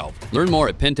flush valve. Learn more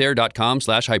at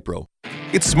pentair.com/hypro.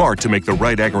 It's smart to make the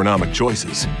right agronomic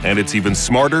choices, and it's even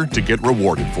smarter to get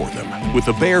rewarded for them. With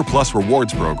the Bayer Plus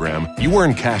Rewards program, you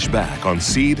earn cash back on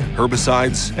seed,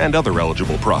 herbicides, and other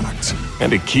eligible products.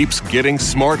 And it keeps getting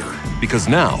smarter, because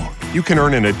now you can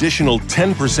earn an additional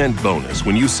 10% bonus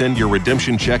when you send your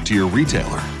redemption check to your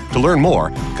retailer. To learn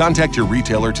more, contact your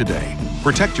retailer today.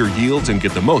 Protect your yields and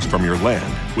get the most from your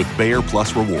land with Bayer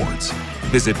Plus Rewards.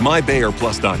 Visit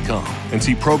mybayerplus.com and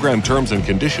see program terms and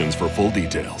conditions for full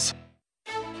details.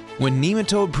 When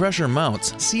nematode pressure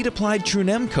mounts, seed-applied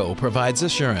Trunemco provides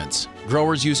assurance.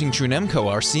 Growers using Trunemco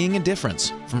are seeing a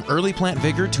difference. From early plant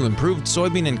vigor to improved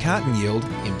soybean and cotton yield,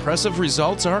 impressive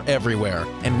results are everywhere,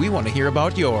 and we want to hear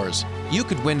about yours. You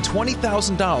could win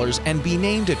 $20,000 and be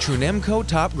named a Trunemco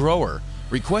Top Grower.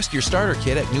 Request your starter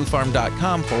kit at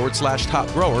newfarm.com/top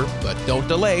grower, but don't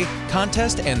delay.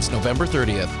 Contest ends November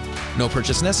 30th. No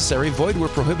purchase necessary, void where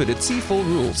prohibited. See full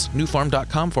rules.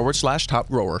 newfarm.com/top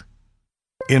grower.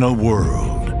 In a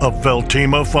world of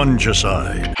Veltima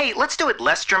fungicide. Hey, let's do it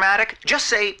less dramatic. Just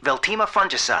say Veltima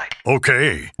fungicide.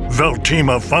 Okay,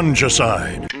 Veltima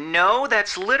fungicide. No,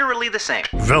 that's literally the same.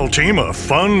 Veltima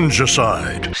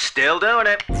fungicide. Still doing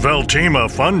it. Veltima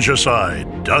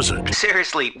fungicide does it.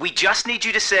 Seriously, we just need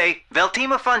you to say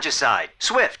Veltima fungicide.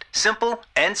 Swift, simple,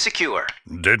 and secure.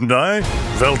 Didn't I?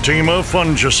 Veltima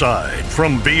fungicide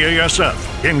from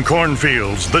BASF in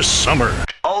cornfields this summer.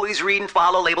 Always read and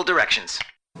follow label directions.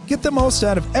 Get the most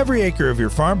out of every acre of your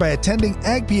farm by attending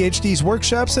Ag PhD's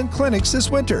workshops and clinics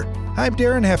this winter. I'm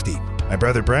Darren Hefty. My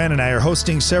brother Brian and I are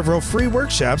hosting several free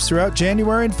workshops throughout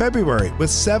January and February with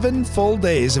 7 full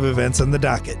days of events on the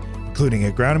docket, including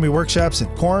agronomy workshops in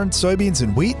corn, soybeans,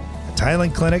 and wheat, a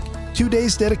tiling clinic, 2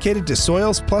 days dedicated to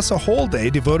soils plus a whole day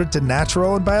devoted to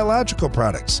natural and biological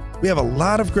products. We have a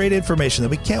lot of great information that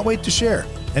we can't wait to share.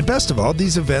 And best of all,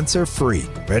 these events are free.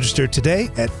 Register today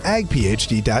at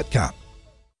agphd.com.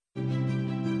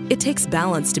 It takes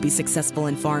balance to be successful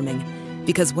in farming,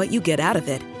 because what you get out of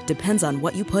it depends on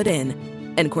what you put in.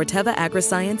 And Corteva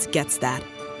Agriscience gets that.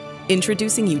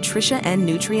 Introducing Utrisha N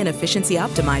Nutrient Efficiency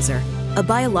Optimizer, a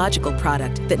biological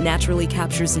product that naturally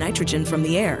captures nitrogen from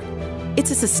the air.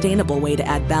 It's a sustainable way to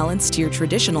add balance to your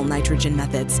traditional nitrogen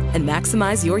methods and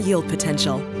maximize your yield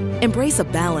potential. Embrace a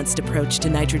balanced approach to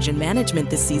nitrogen management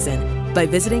this season by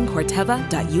visiting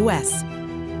Corteva.us.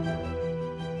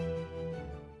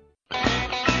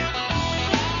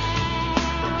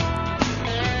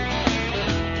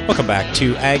 Welcome back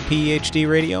to Ag PhD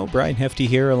Radio. Brian Hefty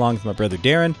here along with my brother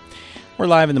Darren. We're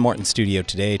live in the Morton studio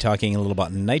today talking a little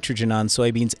about nitrogen on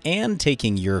soybeans and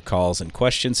taking your calls and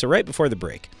questions. So right before the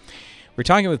break, we're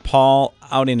talking with Paul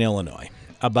out in Illinois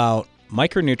about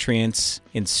micronutrients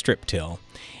in strip till.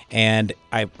 And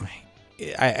I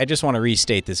just want to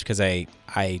restate this because I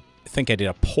think I did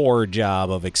a poor job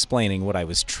of explaining what I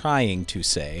was trying to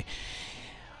say.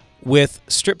 With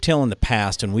strip till in the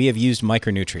past, and we have used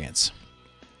micronutrients,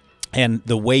 and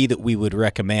the way that we would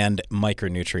recommend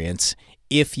micronutrients,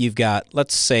 if you've got,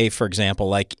 let's say, for example,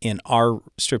 like in our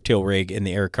strip till rig in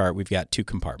the air cart, we've got 2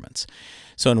 compartments.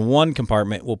 So in one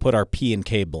compartment, we'll put our P and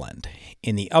K blend.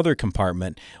 In the other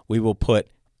compartment, we will put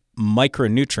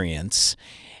micronutrients,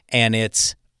 and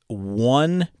it's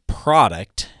one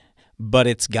product, but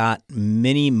it's got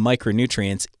many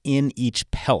micronutrients in each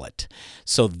pellet.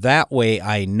 So that way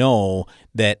I know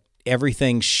that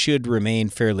everything should remain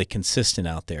fairly consistent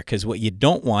out there, because what you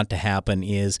don't want to happen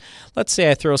is, let's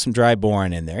say I throw some dry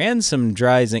boron in there and some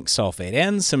dry zinc sulfate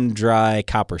and some dry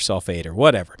copper sulfate or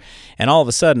whatever, and all of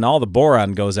a sudden all the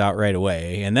boron goes out right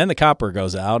away, and then the copper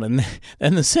goes out, and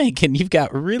then the zinc, and you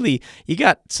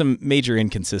got some major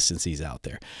inconsistencies out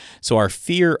there. So our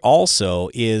fear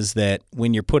also is that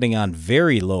when you're putting on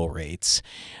very low rates,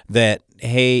 that,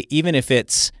 hey, even if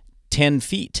it's 10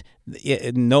 feet,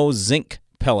 no zinc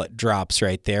pellet drops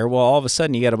right there, well, all of a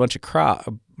sudden you got a bunch of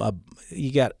crop,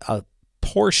 you got a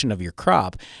portion of your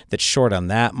crop that's short on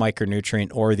that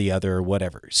micronutrient or the other or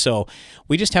whatever. So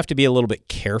we just have to be a little bit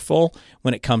careful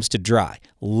when it comes to dry.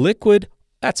 Liquid,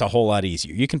 that's a whole lot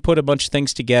easier. You can put a bunch of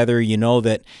things together. You know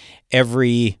that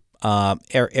every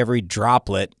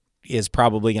droplet is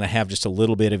probably going to have just a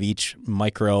little bit of each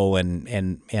micro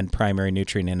and primary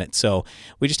nutrient in it. So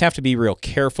we just have to be real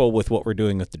careful with what we're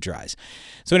doing with the dries.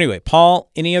 So anyway, Paul,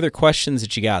 any other questions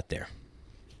that you got there?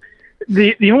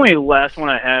 The only last one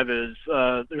I have is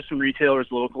there's some retailers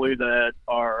locally that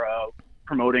are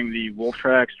promoting the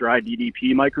Wolftrax dry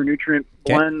DDP micronutrient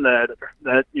blend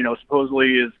that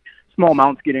supposedly is small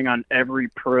amounts getting on every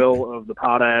prill of the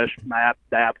potash, MAP,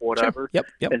 DAP, whatever. Sure.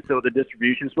 Yep. And so the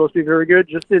distribution is supposed to be very good.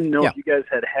 Just didn't know if you guys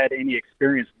had any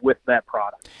experience with that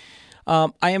product.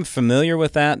 I am familiar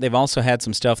with that. They've also had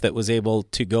some stuff that was able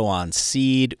to go on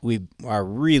seed. We are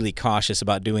really cautious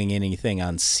about doing anything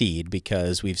on seed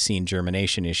because we've seen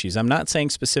germination issues. I'm not saying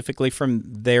specifically from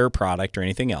their product or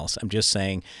anything else. I'm just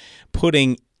saying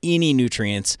putting any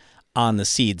nutrients on the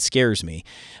seed scares me.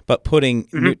 But putting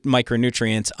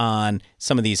micronutrients on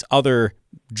some of these other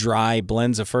dry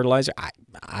blends of fertilizer,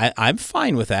 I'm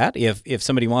fine with that if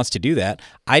somebody wants to do that.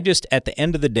 I just, at the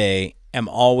end of the day, am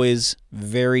always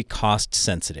very cost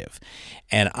sensitive.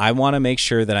 And I want to make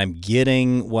sure that I'm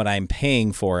getting what I'm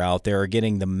paying for out there, or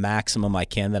getting the maximum I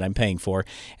can that I'm paying for.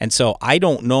 And so I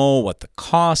don't know what the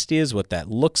cost is, what that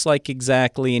looks like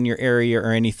exactly in your area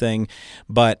or anything.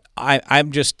 But I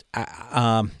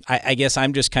guess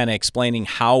I'm just kind of explaining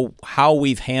how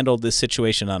we've handled this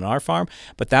situation on our farm.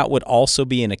 But that would also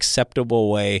be an acceptable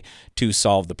way to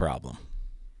solve the problem.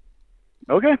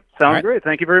 Okay, sounds great.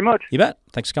 Thank you very much. You bet.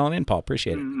 Thanks for calling in, Paul.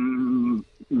 Appreciate it.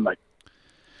 Bye.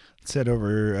 Let's head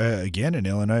over again in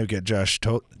Illinois. We've got Josh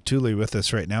Tooley with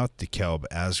us right now at DeKalb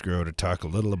Asgrow to talk a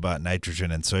little about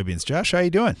nitrogen and soybeans. Josh, how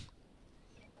you doing?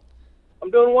 I'm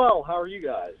doing well. How are you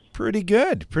guys? Pretty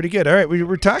good. All right,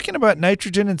 we're talking about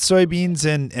nitrogen and soybeans,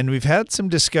 and we've had some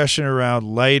discussion around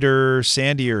lighter,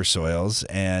 sandier soils,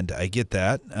 and I get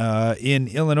that. In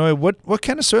Illinois, what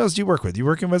kind of soils do you work with? You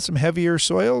working with some heavier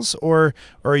soils, or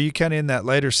are you kind of in that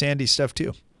lighter, sandy stuff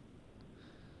too?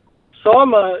 So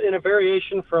I'm in a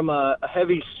variation from a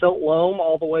heavy silt loam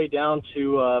all the way down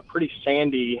to a pretty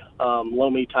sandy,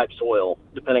 loamy type soil,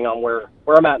 depending on where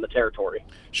I'm at in the territory.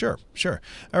 Sure.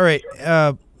 All right.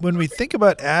 When we think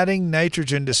about adding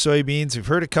nitrogen to soybeans, we've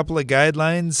heard a couple of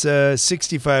guidelines,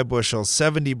 65 bushel,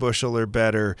 70 bushel or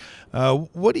better.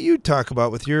 What do you talk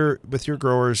about with your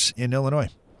growers in Illinois?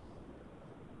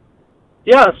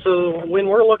 Yeah, so when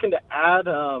we're looking to add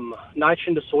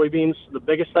nitrogen to soybeans, the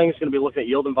biggest thing is going to be looking at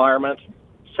yield environment.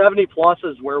 70 plus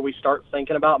is where we start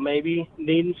thinking about maybe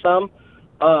needing some.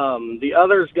 The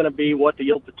other is going to be what the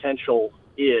yield potential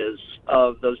is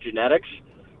of those genetics,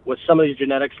 with some of these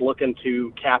genetics looking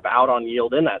to cap out on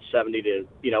yield in that 70 to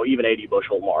even 80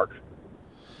 bushel mark.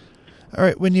 All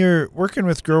right, when you're working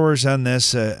with growers on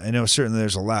this, I know certainly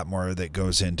there's a lot more that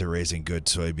goes into raising good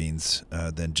soybeans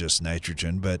than just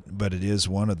nitrogen, but it is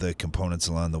one of the components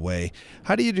along the way.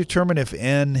 How do you determine if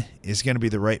N is going to be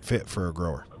the right fit for a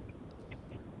grower?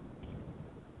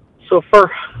 So for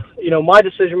my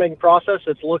decision-making process,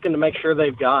 it's looking to make sure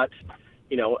they've got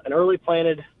an early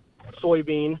planted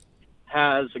soybean,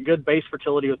 has a good base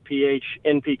fertility with pH,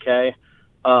 NPK,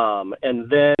 and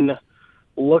then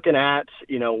looking at,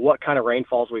 what kind of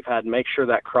rainfalls we've had and make sure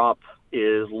that crop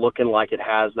is looking like it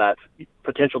has that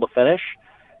potential to finish,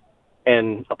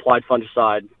 and applied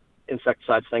fungicide,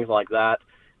 insecticides, things like that,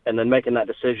 and then making that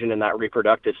decision in that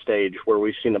reproductive stage where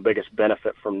we've seen the biggest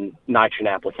benefit from nitrogen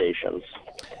applications.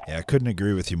 Yeah, I couldn't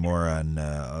agree with you more on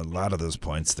a lot of those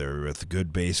points there with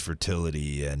good base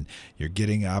fertility and you're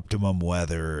getting optimum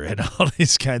weather and all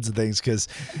these kinds of things, because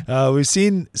we've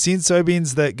seen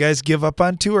soybeans that guys give up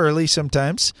on too early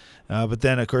sometimes. But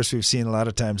then, of course, we've seen a lot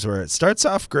of times where it starts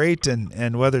off great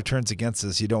and weather turns against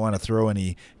us. You don't want to throw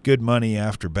any good money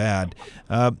after bad.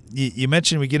 You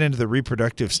mentioned we get into the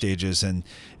reproductive stages, and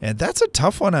that's a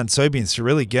tough one on soybeans to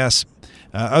really guess.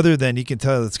 Other than you can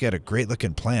tell it's got a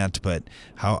great-looking plant, but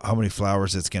how many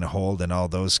flowers it's going to hold and all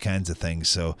those kinds of things.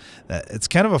 So it's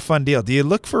kind of a fun deal. Do you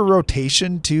look for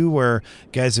rotation, too, where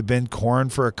guys have been corn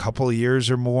for a couple of years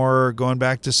or more going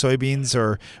back to soybeans,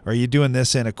 or are you doing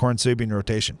this in a corn-soybean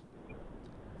rotation?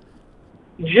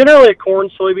 Generally a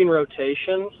corn-soybean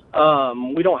rotation.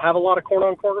 We don't have a lot of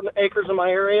corn-on-corn acres in my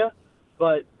area,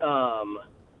 but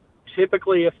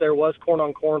typically if there was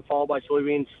corn-on-corn followed by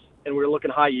soybeans and we were looking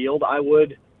high yield, I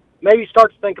would maybe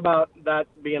start to think about that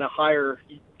being a higher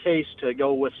case to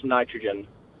go with some nitrogen.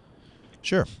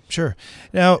 Sure.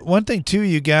 Now, one thing, too,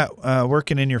 you got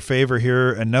working in your favor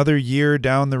here, another year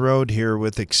down the road here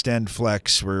with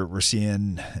XtendFlex, we're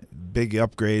seeing big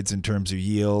upgrades in terms of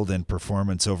yield and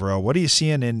performance overall. What are you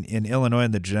seeing in Illinois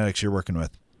and the genetics you're working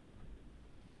with?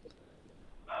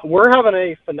 We're having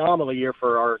a phenomenal year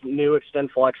for our new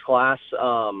XtendFlex class,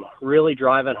 really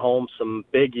driving home some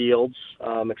big yields,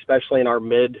 especially in our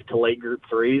mid to late group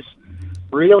 3s.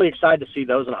 Really excited to see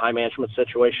those in a high management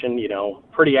situation,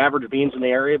 pretty average beans in the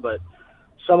area, but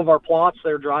some of our plots,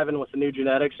 they're driving with the new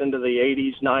genetics into the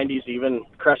 80s, 90s, even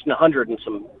cresting 100 in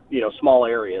some, small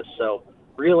areas. So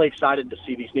really excited to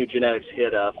see these new genetics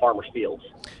hit farmers' fields.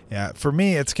 Yeah, for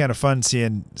me, it's kind of fun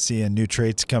seeing new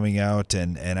traits coming out,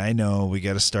 and I know we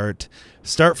got to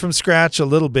start from scratch a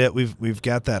little bit. We've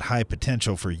got that high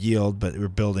potential for yield, but we're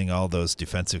building all those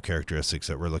defensive characteristics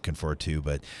that we're looking for too.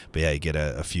 But yeah, you get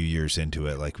a few years into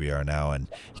it like we are now, and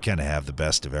you kind of have the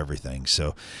best of everything.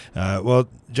 So, well,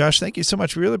 Josh, thank you so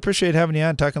much. We really appreciate having you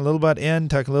on, talking a little about N,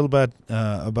 talking a little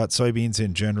about soybeans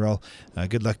in general.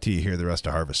 Good luck to you here the rest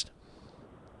of harvest.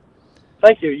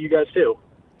 Thank you. You guys too.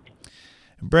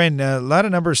 Brian, a lot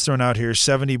of numbers thrown out here.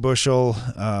 70 bushel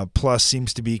plus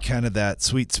seems to be kind of that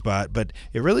sweet spot, but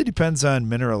it really depends on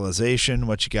mineralization,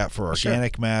 what you got for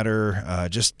organic matter,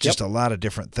 just a lot of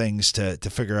different things to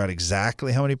figure out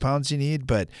exactly how many pounds you need.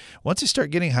 But once you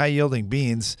start getting high-yielding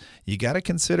beans, you got to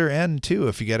consider N, too,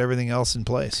 if you got everything else in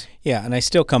place. Yeah, and I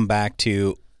still come back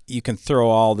to you can throw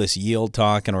all this yield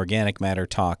talk and organic matter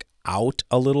talk out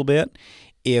a little bit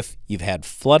if you've had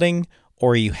flooding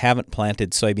or you haven't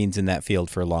planted soybeans in that field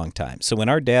for a long time. So when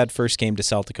our dad first came to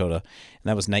South Dakota, and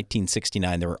that was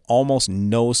 1969, there were almost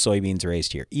no soybeans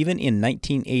raised here. Even in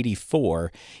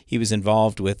 1984, he was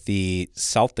involved with the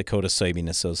South Dakota Soybean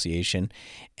Association,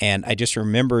 and I just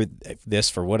remember this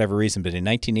for whatever reason, but in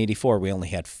 1984, we only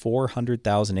had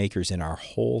 400,000 acres in our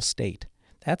whole state.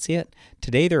 That's it.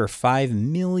 Today, there are 5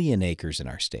 million acres in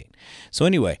our state. So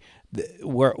anyway,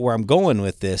 where I'm going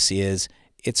with this is,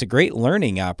 it's a great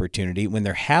learning opportunity when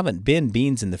there haven't been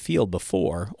beans in the field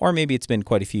before, or maybe it's been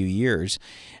quite a few years.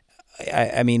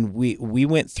 I mean, we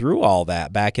went through all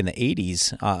that back in the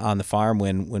 80s on the farm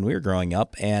when we were growing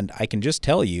up, and I can just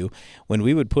tell you, when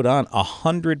we would put on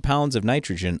 100 pounds of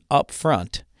nitrogen up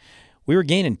front, we were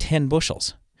gaining 10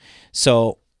 bushels.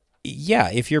 So, yeah,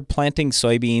 if you're planting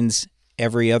soybeans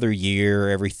every other year,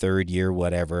 every third year,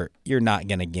 whatever, you're not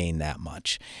going to gain that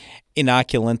much.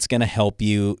 Inoculant's going to help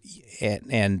you,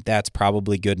 and that's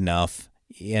probably good enough.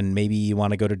 And maybe you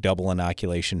want to go to double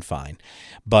inoculation, fine.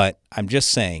 But I'm just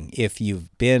saying, if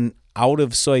you've been out of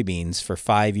soybeans for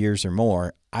 5 years or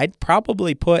more,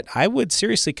 I would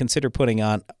seriously consider putting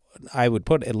on, I would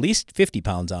put at least 50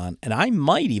 pounds on, and I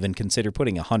might even consider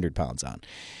putting 100 pounds on.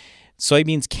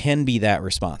 Soybeans can be that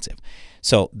responsive.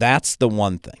 So that's the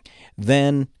one thing.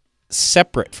 Then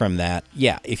separate from that,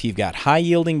 if you've got high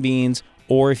yielding beans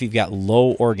or if you've got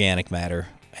low organic matter,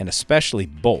 and especially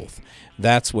both,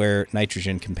 that's where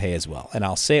nitrogen can pay as well. And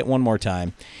I'll say it one more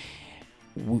time.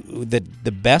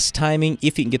 The best timing,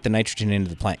 if you can get the nitrogen into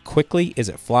the plant quickly, is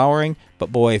at flowering.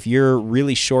 But boy, if you're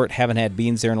really short, haven't had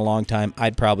beans there in a long time,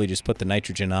 I'd probably just put the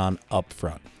nitrogen on up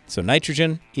front. So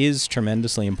nitrogen is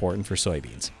tremendously important for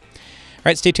soybeans. All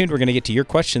right, stay tuned. We're going to get to your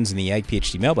questions in the Ag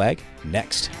PhD mailbag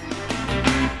next.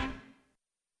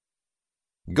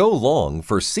 Go long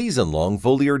for season-long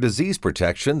foliar disease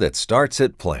protection that starts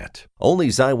at plant. Only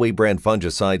Xyway brand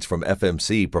fungicides from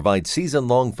FMC provide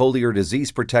season-long foliar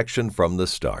disease protection from the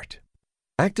start.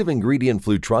 Active ingredient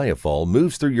flutriafol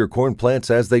moves through your corn plants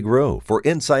as they grow for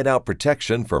inside-out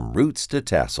protection from roots to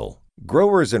tassel.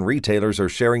 Growers and retailers are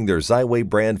sharing their Xyway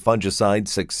brand fungicide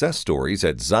success stories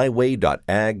at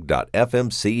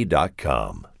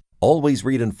xyway.ag.fmc.com. Always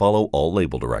read and follow all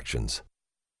label directions.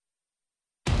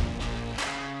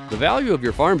 The value of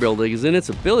your farm building is in its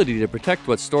ability to protect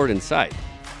what's stored inside.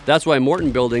 That's why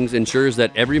Morton Buildings ensures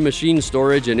that every machine,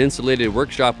 storage, and insulated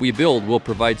workshop we build will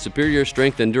provide superior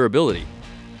strength and durability.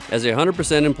 As a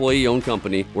 100% employee-owned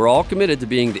company, we're all committed to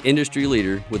being the industry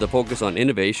leader with a focus on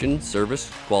innovation, service,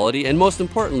 quality, and most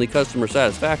importantly, customer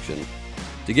satisfaction.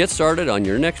 To get started on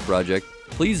your next project,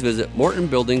 please visit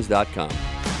mortonbuildings.com.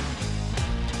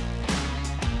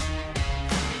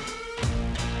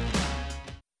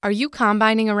 Are you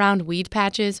combining around weed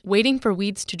patches, waiting for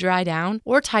weeds to dry down,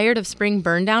 or tired of spring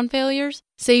burn down failures?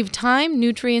 Save time,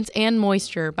 nutrients, and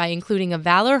moisture by including a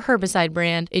Valor herbicide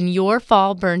brand in your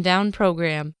fall burn down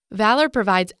program. Valor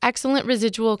provides excellent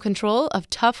residual control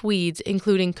of tough weeds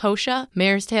including kochia,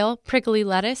 mare's tail, prickly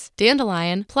lettuce,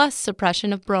 dandelion, plus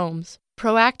suppression of bromes.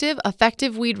 Proactive,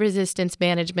 effective weed resistance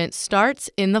management starts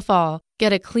in the fall.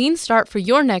 Get a clean start for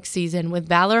your next season with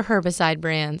Valor herbicide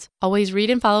brands. Always read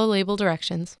and follow label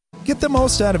directions. Get the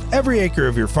most out of every acre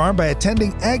of your farm by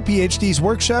attending Ag PhD's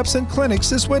workshops and clinics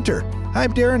this winter.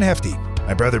 I'm Darren Hefty.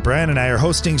 My brother Brian and I are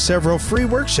hosting several free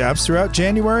workshops throughout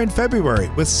January and February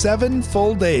with 7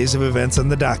 full days of events on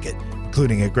the docket,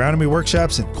 including agronomy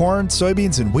workshops in corn,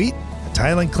 soybeans, and wheat, a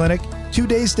tiling clinic, 2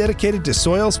 days dedicated to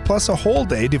soils, plus a whole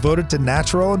day devoted to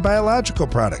natural and biological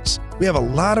products. We have a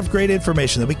lot of great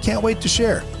information that we can't wait to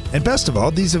share. And best of all,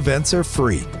 these events are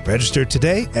free. Register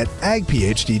today at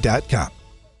agphd.com.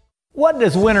 What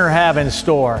does winter have in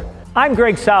store? I'm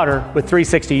Greg Souter with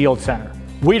 360 Yield Center.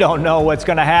 We don't know what's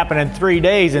going to happen in 3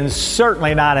 days and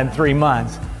certainly not in 3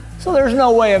 months. So there's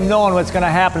no way of knowing what's going to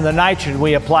happen to the nitrogen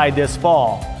we applied this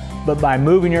fall. But by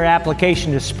moving your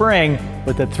application to spring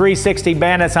with the 360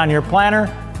 Bandits on your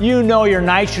planter, you know your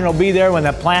nitrogen will be there when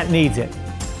the plant needs it.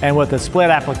 And with the split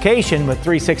application with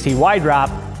 360 Wide Drop,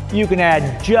 you can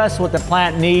add just what the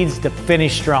plant needs to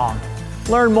finish strong.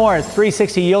 Learn more at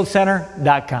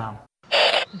 360yieldcenter.com.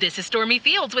 This is Stormy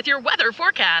Fields with your weather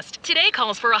forecast. Today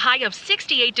calls for a high of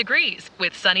 68 degrees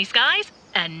with sunny skies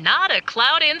and not a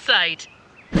cloud in sight.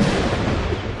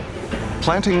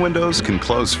 Planting windows can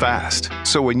close fast,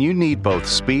 so when you need both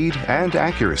speed and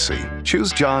accuracy,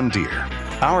 choose John Deere.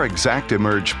 Our Exact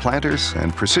Emerge planters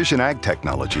and precision ag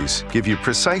technologies give you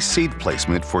precise seed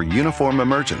placement for uniform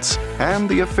emergence and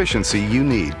the efficiency you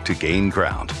need to gain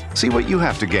ground. See what you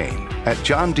have to gain at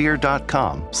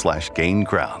johndeere.com/gain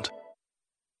ground.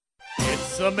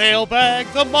 It's the mailbag,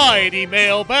 the mighty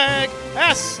mailbag.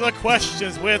 Ask the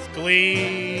questions with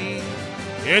glee.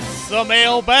 It's the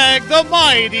mailbag, the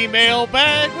mighty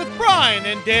mailbag with Brian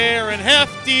and Darren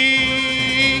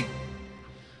Hefty.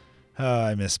 Oh,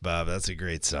 I miss Bob. That's a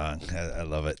great song. I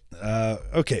love it.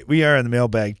 Okay, we are in the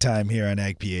mailbag time here on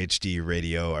Ag PhD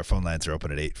Radio. Our phone lines are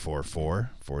open at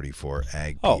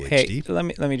 844-44-AG-PhD. Oh, hey,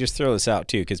 let me just throw this out,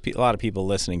 too, because a lot of people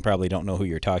listening probably don't know who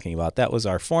you're talking about. That was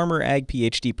our former Ag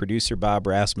PhD producer, Bob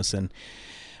Rasmussen.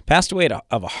 Passed away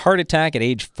of a heart attack at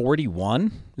age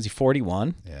 41. Was he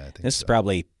 41? Yeah, I think this is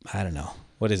probably, I don't know,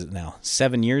 what is it now,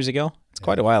 7 years ago? It's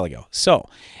quite a while ago. So,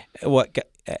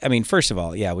 first of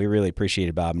all, yeah, we really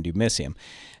appreciated Bob and do miss him.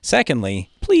 Secondly,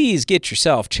 please get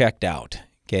yourself checked out.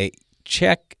 Okay,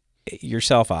 check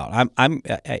yourself out.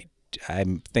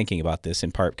 I'm thinking about this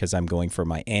in part because I'm going for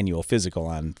my annual physical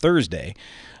on Thursday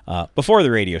before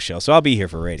the radio show, so I'll be here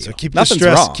for radio. So keep nothing's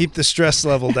the stress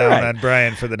level down right. on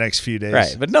Brian for the next few days.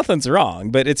 Right, but nothing's wrong.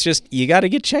 But it's just you got to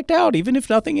get checked out, even if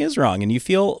nothing is wrong, and you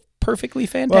feel perfectly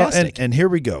fantastic. Well, and here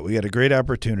we go. We got a great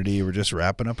opportunity. We're just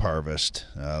wrapping up harvest.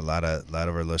 A lot of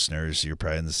our listeners, you're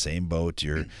probably in the same boat.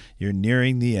 You're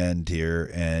nearing the end here,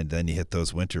 and then you hit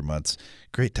those winter months.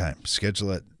 Great time.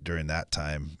 Schedule it during that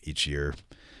time each year.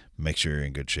 Make sure you're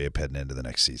in good shape heading into the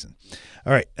next season.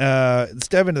 All right, let's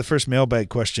dive into the first mailbag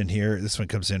question here. This one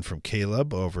comes in from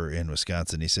Caleb over in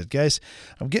Wisconsin. He said, guys,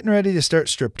 I'm getting ready to start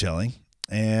strip tilling,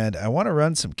 and I want to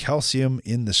run some calcium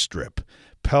in the strip,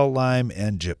 Pell Lime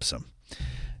and gypsum.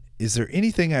 Is there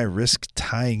anything I risk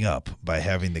tying up by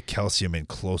having the calcium in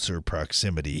closer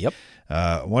proximity? Yep.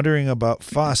 Wondering about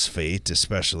phosphate,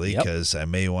 especially because I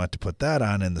may want to put that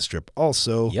on in the strip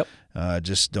also. Yep.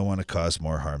 Just don't want to cause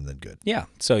more harm than good. Yeah,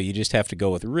 so you just have to go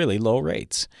with really low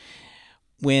rates.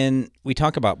 When we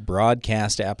talk about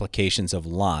broadcast applications of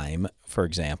lime, for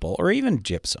example, or even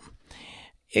gypsum,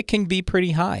 it can be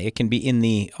pretty high. It can be in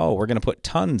the, we're going to put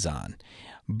tons on.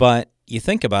 But you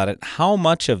think about it, how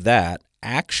much of that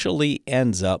actually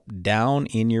ends up down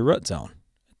in your root zone?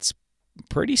 It's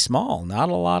pretty small, not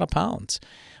a lot of pounds.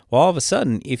 Well, all of a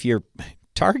sudden, if you're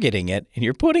targeting it and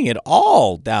you're putting it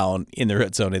all down in the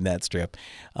root zone in that strip,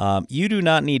 you do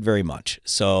not need very much.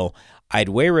 So I'd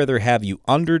way rather have you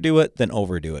underdo it than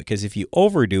overdo it, because if you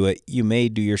overdo it, you may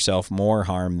do yourself more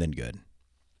harm than good.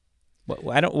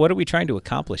 What are we trying to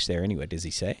accomplish there anyway? Does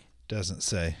he say? Doesn't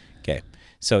say. Okay.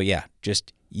 So yeah,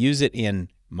 just use it in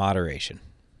moderation.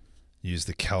 Use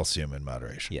the calcium in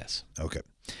moderation. Yes. Okay.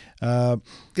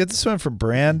 Get this one from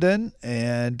Brandon,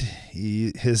 and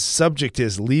his subject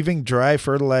is leaving dry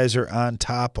fertilizer on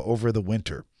top over the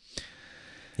winter.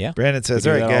 Yeah. Brandon says,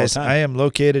 all right, guys, I am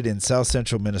located in south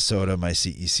central Minnesota. My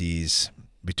CEC's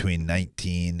between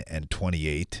 19 and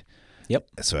 28. Yep.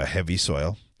 So a heavy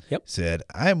soil. Yep. Said,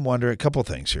 I'm wondering a couple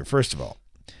things here. First of all,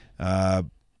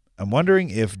 I'm wondering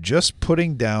if just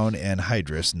putting down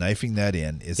anhydrous, knifing that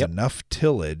in, is enough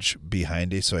tillage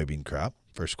behind a soybean crop.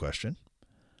 First question.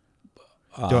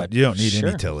 You don't need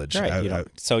any tillage. Right,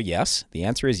 so yes, the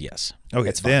answer is yes.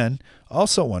 Okay, then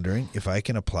also wondering if I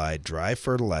can apply dry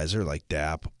fertilizer like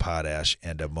DAP, potash,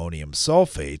 and ammonium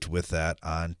sulfate with that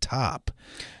on top.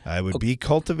 I would be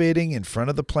cultivating in front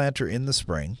of the planter in the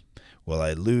spring. Will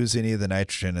I lose any of the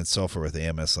nitrogen and sulfur with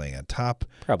AMS laying on top?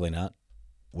 Probably not.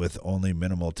 With only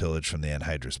minimal tillage from the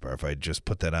anhydrous bar. If I just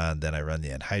put that on, then I run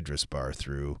the anhydrous bar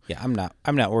through. Yeah, I'm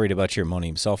not worried about your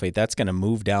ammonium sulfate. That's going to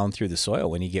move down through the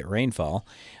soil when you get rainfall.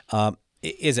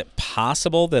 Is it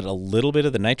possible that a little bit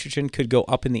of the nitrogen could go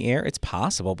up in the air? It's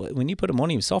possible, but when you put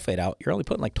ammonium sulfate out, you're only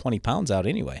putting like 20 pounds out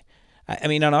anyway. I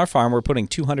mean, on our farm, we're putting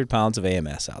 200 pounds of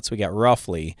AMS out, so we got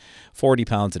roughly 40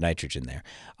 pounds of nitrogen there.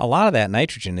 A lot of that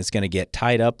nitrogen is going to get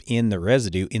tied up in the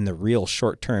residue in the real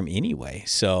short term anyway.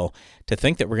 So to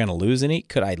think that we're going to lose any,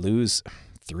 could I lose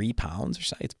 3 pounds or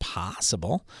so? It's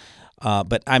possible,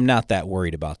 but I'm not that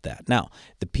worried about that. Now,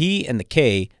 the P and the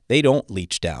K, they don't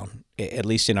leach down, at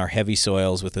least in our heavy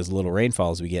soils with as little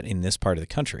rainfall as we get in this part of the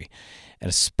country. And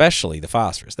especially the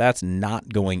phosphorus. That's not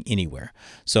going anywhere.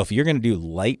 So if you're going to do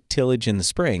light tillage in the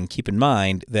spring, keep in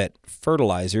mind that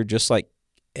fertilizer, just like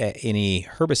any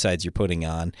herbicides you're putting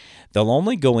on, they'll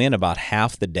only go in about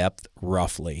half the depth,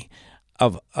 roughly,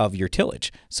 of your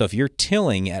tillage. So if you're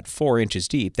tilling at 4 inches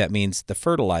deep, that means the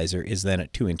fertilizer is then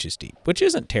at 2 inches deep, which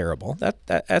isn't terrible.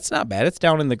 That's not bad. It's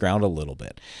down in the ground a little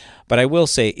bit. But I will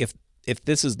say, if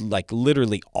this is like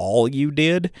literally all you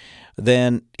did,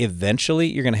 then eventually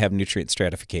you're going to have nutrient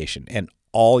stratification and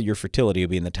all your fertility will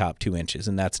be in the top 2 inches,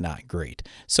 and that's not great.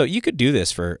 So you could do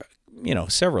this for,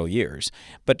 several years,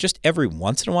 but just every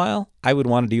once in a while, I would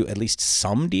want to do at least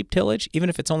some deep tillage, even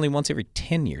if it's only once every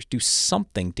 10 years. Do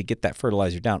something to get that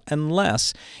fertilizer down,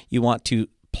 unless you want to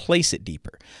place it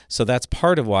deeper. So that's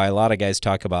part of why a lot of guys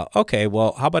talk about, okay,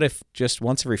 well, how about if just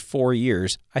once every 4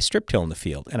 years I strip till in the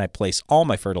field and I place all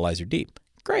my fertilizer deep?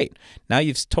 Great. Now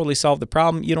you've totally solved the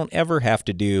problem. You don't ever have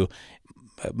to do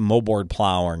moldboard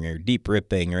plowing or deep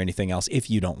ripping or anything else if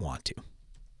you don't want to.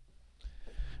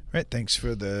 All right, thanks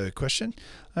for the question.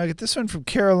 I get this one from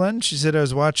Carolyn. She said, I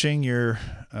was watching your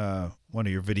one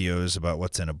of your videos about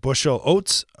what's in a bushel.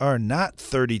 Oats are not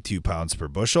 32 pounds per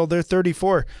bushel. They're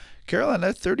 34. Carolyn,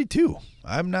 that's 32.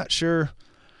 I'm not sure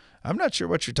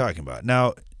what you're talking about.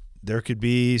 Now, there could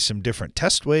be some different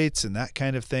test weights and that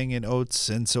kind of thing in oats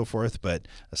and so forth, but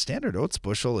a standard oats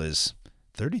bushel is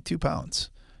 32 pounds.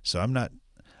 So I'm not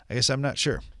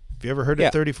sure. Have you ever heard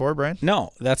of 34, Brian?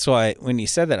 No, that's why when you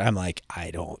said that, I'm like,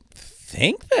 I don't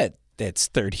think that it's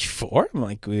 34. I'm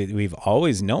like, we've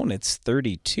always known it's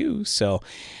 32. So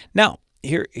now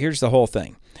here's the whole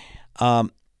thing. Well,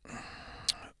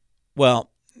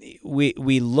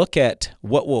 we look at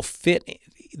what will fit.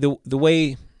 The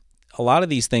way a lot of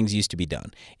these things used to be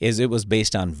done is it was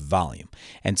based on volume.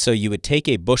 And so you would take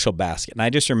a bushel basket. And I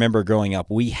just remember growing up,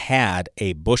 we had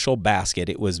a bushel basket.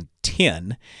 It was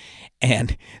tin.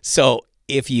 And so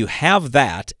if you have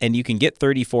that and you can get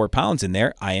 34 pounds in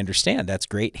there, I understand. That's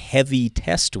great, heavy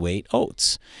test weight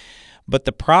oats. But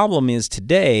the problem is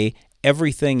today,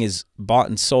 everything is bought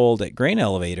and sold at grain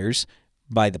elevators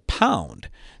by the pound.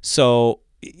 So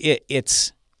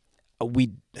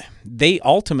they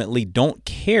ultimately don't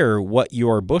care what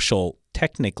your bushel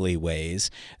technically weighs.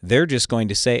 They're just going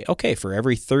to say, okay, for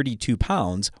every 32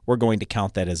 pounds, we're going to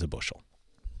count that as a bushel.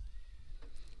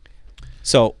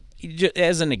 So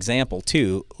as an example,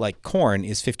 too, like corn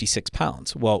is 56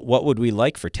 pounds. Well, what would we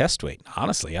like for test weight?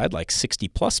 Honestly, I'd like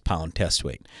 60-plus pound test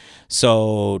weight.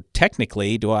 So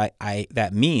technically, that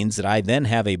means that I then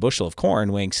have a bushel of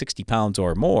corn weighing 60 pounds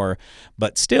or more,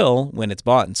 but still, when it's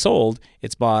bought and sold,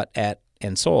 it's bought at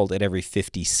and sold at every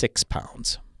 56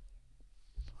 pounds.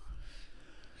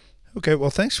 Okay, well,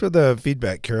 thanks for the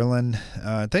feedback, Carolyn.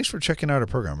 Thanks for checking out our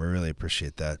program. We really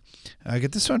appreciate that. I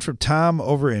get this one from Tom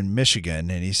over in Michigan,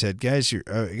 and he said, "Guys,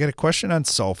 I got a question on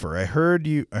sulfur. I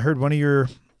heard one of your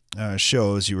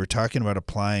shows. You were talking about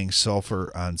applying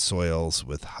sulfur on soils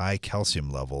with high calcium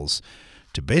levels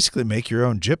to basically make your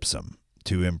own gypsum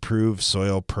to improve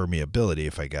soil permeability.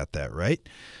 If I got that right,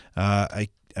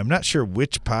 I'm not sure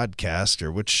which podcast or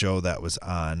which show that was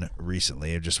on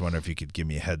recently. I just wonder if you could give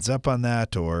me a heads up on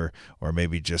that, or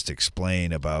maybe just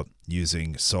explain about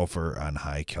using sulfur on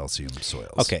high calcium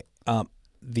soils." Okay.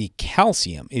 The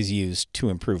calcium is used to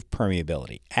improve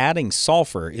permeability. Adding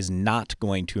sulfur is not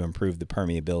going to improve the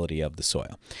permeability of the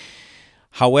soil.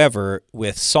 However,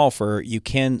 with sulfur, you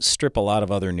can strip a lot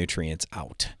of other nutrients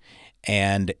out.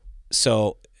 And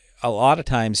so a lot of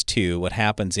times, too, what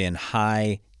happens in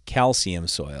high calcium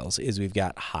soils is we've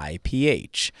got high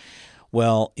pH.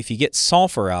 Well, if you get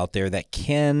sulfur out there, that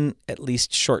can, at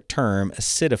least short-term,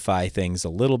 acidify things a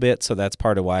little bit. So that's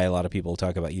part of why a lot of people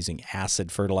talk about using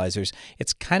acid fertilizers.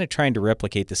 It's kind of trying to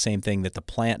replicate the same thing that the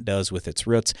plant does with its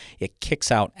roots. It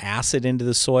kicks out acid into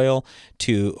the soil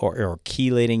or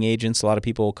chelating agents, a lot of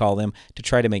people will call them, to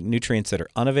try to make nutrients that are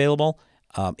unavailable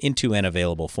into an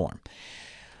available form.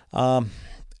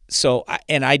 So,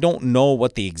 and I don't know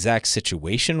what the exact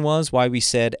situation was, why we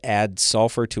said add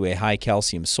sulfur to a high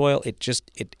calcium soil.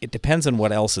 It depends on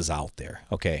what else is out there.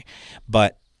 Okay.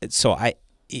 But so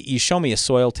you show me a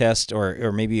soil test,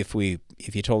 or maybe if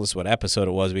you told us what episode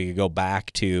it was, we could go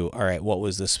back to, all right, what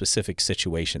was the specific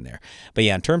situation there? But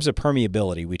yeah, in terms of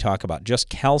permeability, we talk about just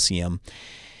calcium,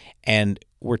 and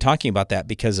we're talking about that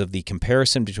because of the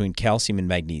comparison between calcium and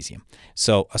magnesium.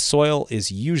 So a soil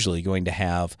is usually going to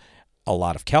have a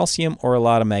lot of calcium or a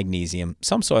lot of magnesium.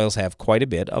 Some soils have quite a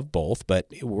bit of both, but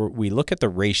we look at the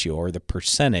ratio or the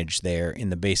percentage there in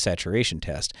the base saturation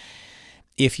test.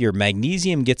 If your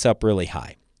magnesium gets up really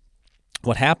high,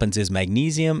 what happens is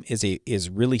magnesium is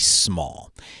really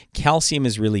small. Calcium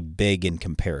is really big in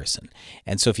comparison.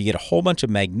 And so if you get a whole bunch of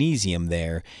magnesium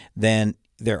there, then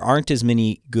there aren't as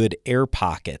many good air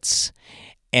pockets.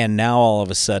 And now all of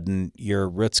a sudden your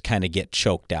roots kind of get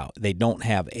choked out. They don't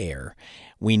have air.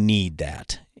 We need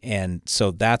that. And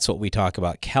so that's what we talk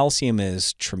about. Calcium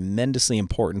is tremendously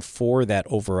important for that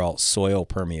overall soil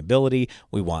permeability.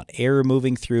 We want air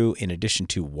moving through in addition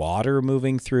to water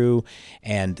moving through,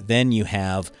 and then you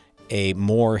have a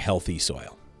more healthy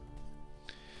soil.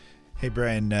 Hey,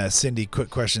 Brian, Cindy,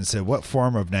 quick question, said, what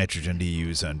form of nitrogen do you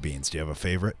use on beans? Do you have a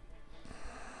favorite?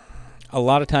 A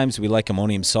lot of times we like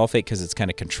ammonium sulfate because it's kind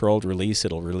of controlled release.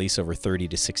 It'll release over 30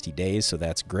 to 60 days, so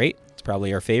that's great. It's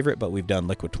probably our favorite, but we've done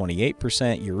liquid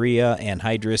 28%, urea,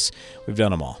 anhydrous. We've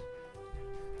done them all.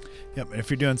 Yep, and if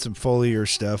you're doing some foliar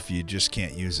stuff, you just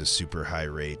can't use a super high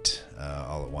rate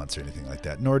all at once or anything like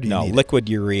that, nor do you need liquid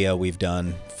urea we've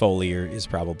done. Foliar is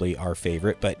probably our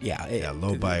favorite, but yeah.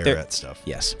 Low biuret stuff.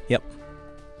 Yes, yep.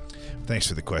 Thanks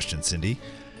for the question, Cindy.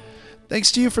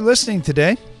 Thanks to you for listening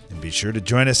today. And be sure to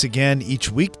join us again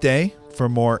each weekday for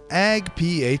more Ag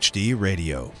PhD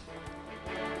Radio.